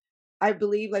sense, I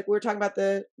believe, like we were talking about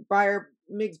the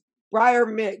Briggs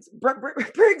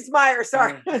Meyer,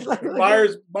 sorry.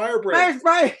 Myers Briggs.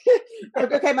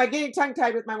 Okay, my getting tongue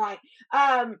tied with my wine.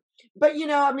 But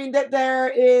I mean that there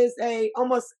is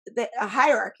almost a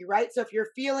hierarchy, right? So if you're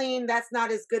feeling, that's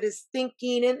not as good as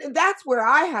thinking, and that's where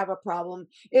I have a problem.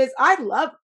 Is I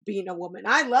love being a woman.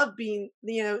 I love being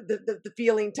the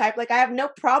feeling type. Like I have no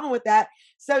problem with that.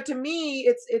 So to me,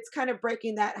 it's kind of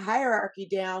breaking that hierarchy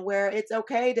down, where it's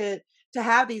okay to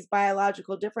have these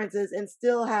biological differences and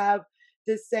still have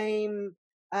the same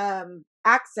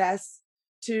access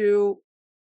to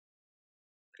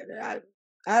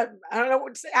I don't know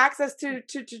what to say, access to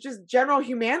just general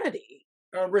humanity,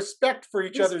 respect for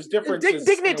each other's differences,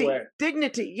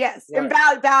 dignity, yes, right.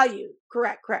 And value.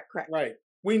 Correct. Right.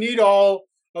 We need all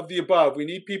of the above. We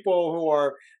need people who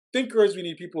are thinkers. We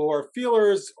need people who are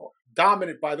feelers.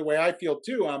 Dominant, by the way, I feel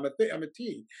too. I'm a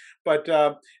T, but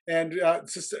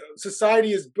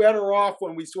society is better off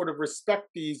when we sort of respect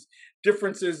these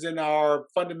differences in our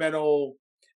fundamental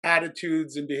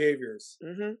attitudes and behaviors.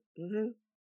 Mm-hmm. Mm-hmm.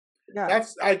 Yeah.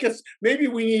 That's, I guess, maybe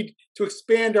we need to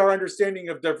expand our understanding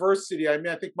of diversity. I mean,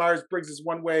 I think Myers-Briggs is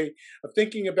one way of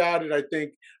thinking about it. I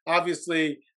think,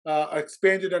 obviously,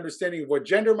 expanded understanding of what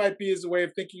gender might be is a way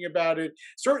of thinking about it.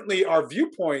 Certainly, our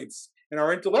viewpoints and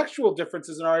our intellectual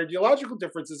differences and our ideological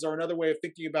differences are another way of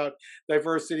thinking about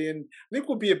diversity. And I think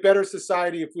we'll be a better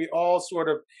society if we all sort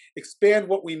of expand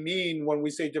what we mean when we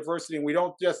say diversity, and we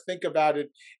don't just think about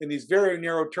it in these very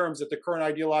narrow terms that the current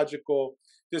ideological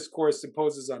discourse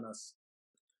imposes on us.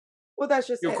 Well, that's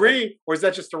just you agree, or is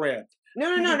that just a rant?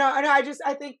 No.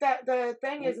 I think that the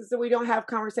thing is that we don't have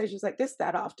conversations like this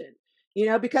that often.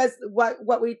 Because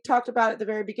what we talked about at the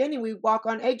very beginning, we walk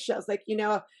on eggshells. Like,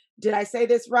 did I say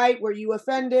this right? Were you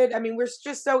offended? I mean, we're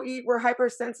just we're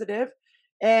hypersensitive,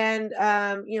 and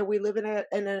we live in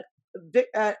a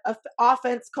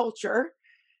offense culture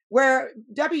where,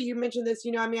 Debbie, you mentioned this.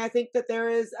 I mean, I think that there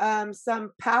is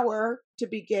some power to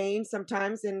be gained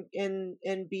sometimes in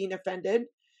being offended,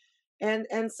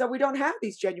 and so we don't have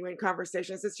these genuine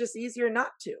conversations. It's just easier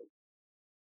not to.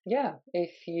 Yeah,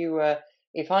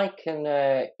 if I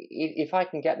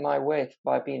can get my way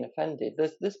by being offended,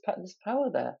 there's power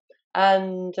there,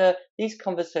 and these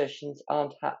conversations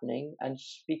aren't happening, and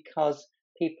just because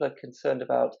people are concerned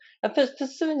about, and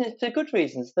for good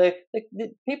reasons. The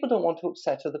people don't want to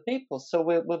upset other people, so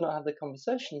we'll not have the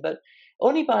conversation. But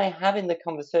only by having the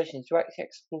conversation to actually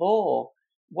explore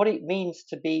what it means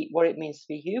to be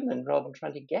human, rather than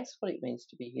trying to guess what it means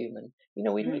to be human. We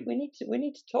need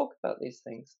to talk about these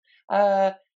things.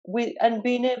 And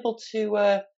being able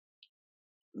to,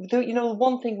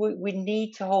 one thing we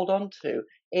need to hold on to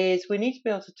is we need to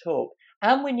be able to talk,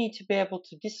 and we need to be able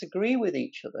to disagree with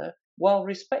each other while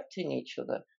respecting each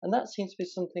other. And that seems to be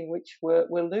something which we're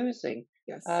losing.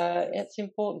 Yes. It's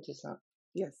important, is that?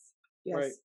 Yes. Yes.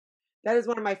 Right. That is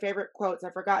one of my favorite quotes. I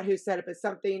forgot who said it, but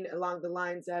something along the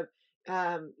lines of,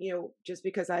 just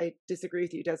because I disagree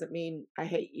with you doesn't mean I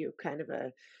hate you, kind of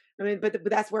but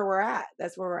that's where we're at.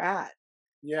 That's where we're at.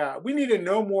 Yeah, we need a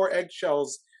no more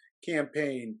eggshells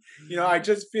campaign. I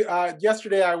just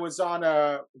yesterday I was on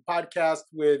a podcast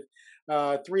with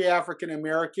 3 African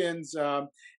Americans,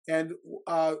 and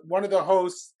one of the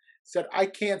hosts said, "I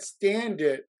can't stand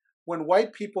it when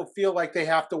white people feel like they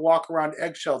have to walk around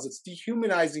eggshells. It's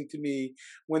dehumanizing to me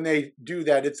when they do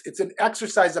that. It's an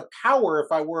exercise of power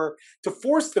if I were to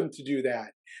force them to do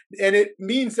that. And it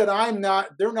means that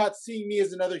they're not seeing me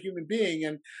as another human being."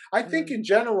 And I think in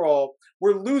general,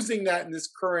 we're losing that in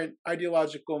this current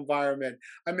ideological environment.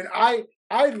 I mean, I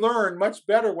learn much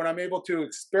better when I'm able to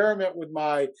experiment with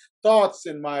my thoughts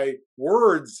and my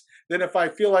words than if I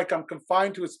feel like I'm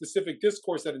confined to a specific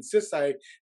discourse that insists I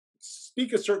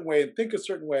speak a certain way and think a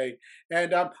certain way.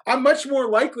 And I'm much more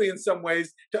likely in some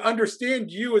ways to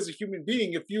understand you as a human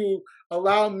being if you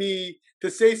allow me to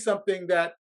say something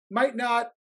that might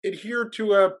not adhere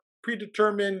to a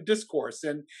predetermined discourse.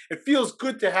 And it feels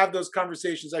good to have those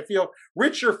conversations. I feel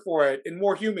richer for it and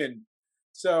more human.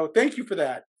 So thank you for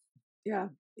that. Yeah.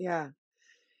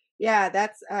 Yeah,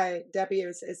 that's Debbie.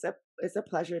 It's a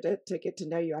pleasure to get to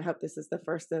know you. I hope this is the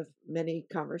first of many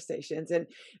conversations. And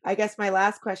I guess my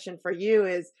last question for you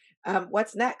is,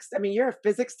 what's next? I mean, you're a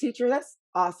physics teacher. That's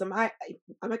awesome. I'm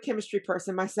a chemistry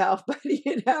person myself, but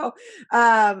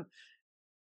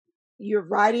you're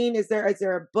writing. Is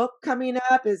there a book coming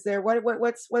up? Is there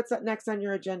what's up next on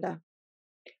your agenda?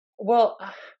 Well,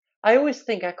 I always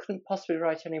think I couldn't possibly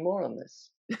write any more on this.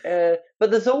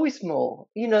 But there's always more.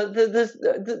 There's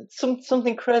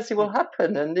something crazy will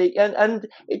happen, and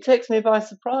it takes me by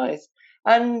surprise.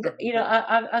 And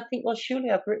I think, well, surely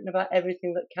I've written about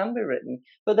everything that can be written,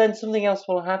 but then something else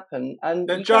will happen. And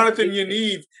then Jonathan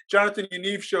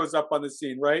Yaniv shows up on the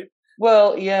scene, right?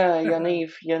 Well, yeah,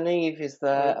 Yaniv is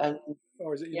there, and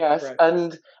or is it yes, right?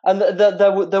 and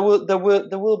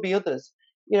there will be others.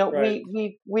 Right.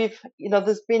 We've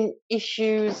there's been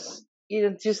issues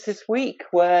just this week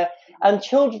where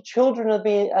children are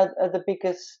the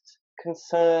biggest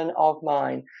concern of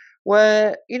mine.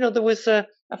 Where there was a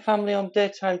family on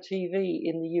daytime TV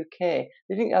in the UK.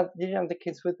 They didn't have the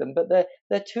kids with them, but their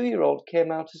 2-year-old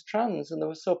came out as trans, and they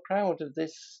were so proud of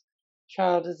this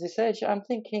child at this age. I'm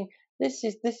thinking this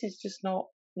is just not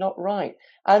right.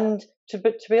 And to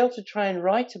be able to try and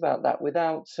write about that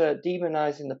without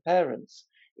demonizing the parents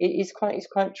is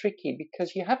quite tricky,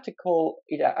 because you have to call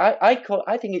it.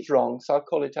 I think it's wrong, so I'll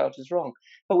call it out as wrong,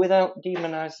 but without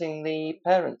demonizing the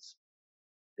parents.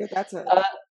 Yeah, that's a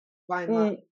fine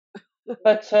line.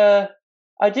 But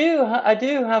I do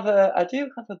have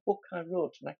a book I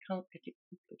wrote, and I can't get it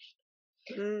published.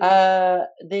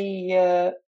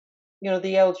 The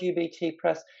LGBT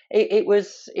press. It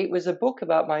was a book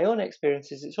about my own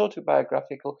experiences. It's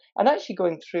autobiographical, and actually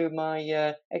going through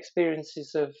my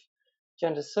experiences of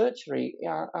gender surgery.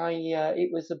 It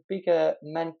was a bigger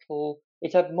mental.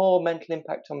 It had more mental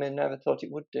impact on me than I ever thought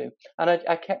it would do. And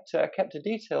I kept a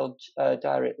detailed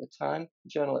diary at the time,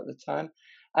 journal at the time.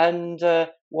 And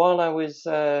while I was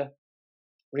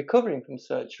recovering from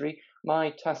surgery, my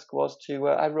task was to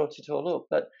I wrote it all up.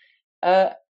 But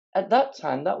at that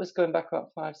time, that was going back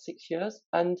about 5-6 years,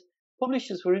 and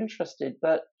publishers were interested.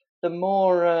 But the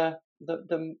more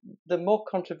the more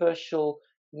controversial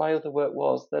my other work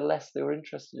was, the less they were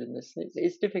interested in this.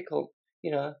 It's difficult,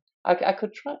 I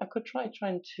could try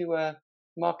trying to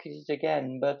market it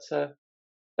again, but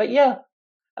yeah.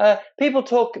 People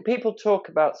talk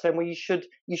about saying, well, you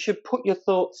should put your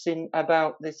thoughts in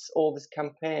about this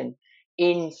campaign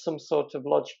in some sort of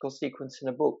logical sequence in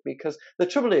a book, because the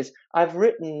trouble is I've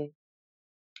written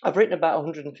about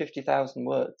 150,000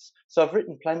 words, so I've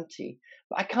written plenty,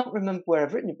 but I can't remember where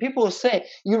I've written it. People will say,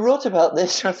 you wrote about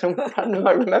this. I can't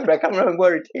remember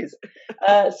where it is.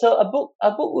 So a book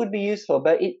would be useful,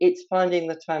 but it's finding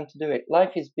the time to do it.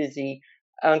 Life is busy.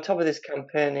 On top of this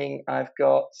campaigning, I've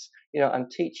got, I'm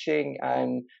teaching,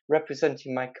 I'm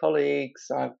representing my colleagues,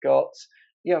 I've got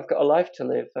a life to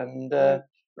live, and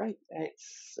right.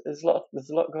 There's a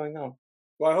lot going on.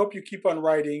 Well, I hope you keep on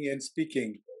writing and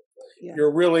speaking. Yeah. You're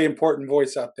a really important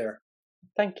voice out there.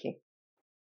 Thank you.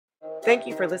 Thank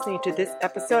you for listening to this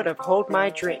episode of Hold My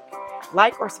Drink.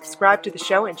 Like or subscribe to the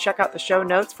show, and check out the show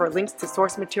notes for links to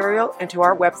source material and to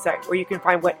our website, where you can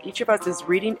find what each of us is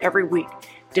reading every week,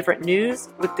 different news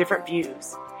with different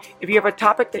views. If you have a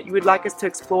topic that you would like us to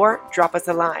explore, drop us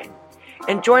a line.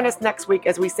 And join us next week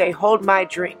as we say, hold my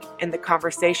drink, and the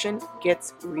conversation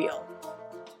gets real.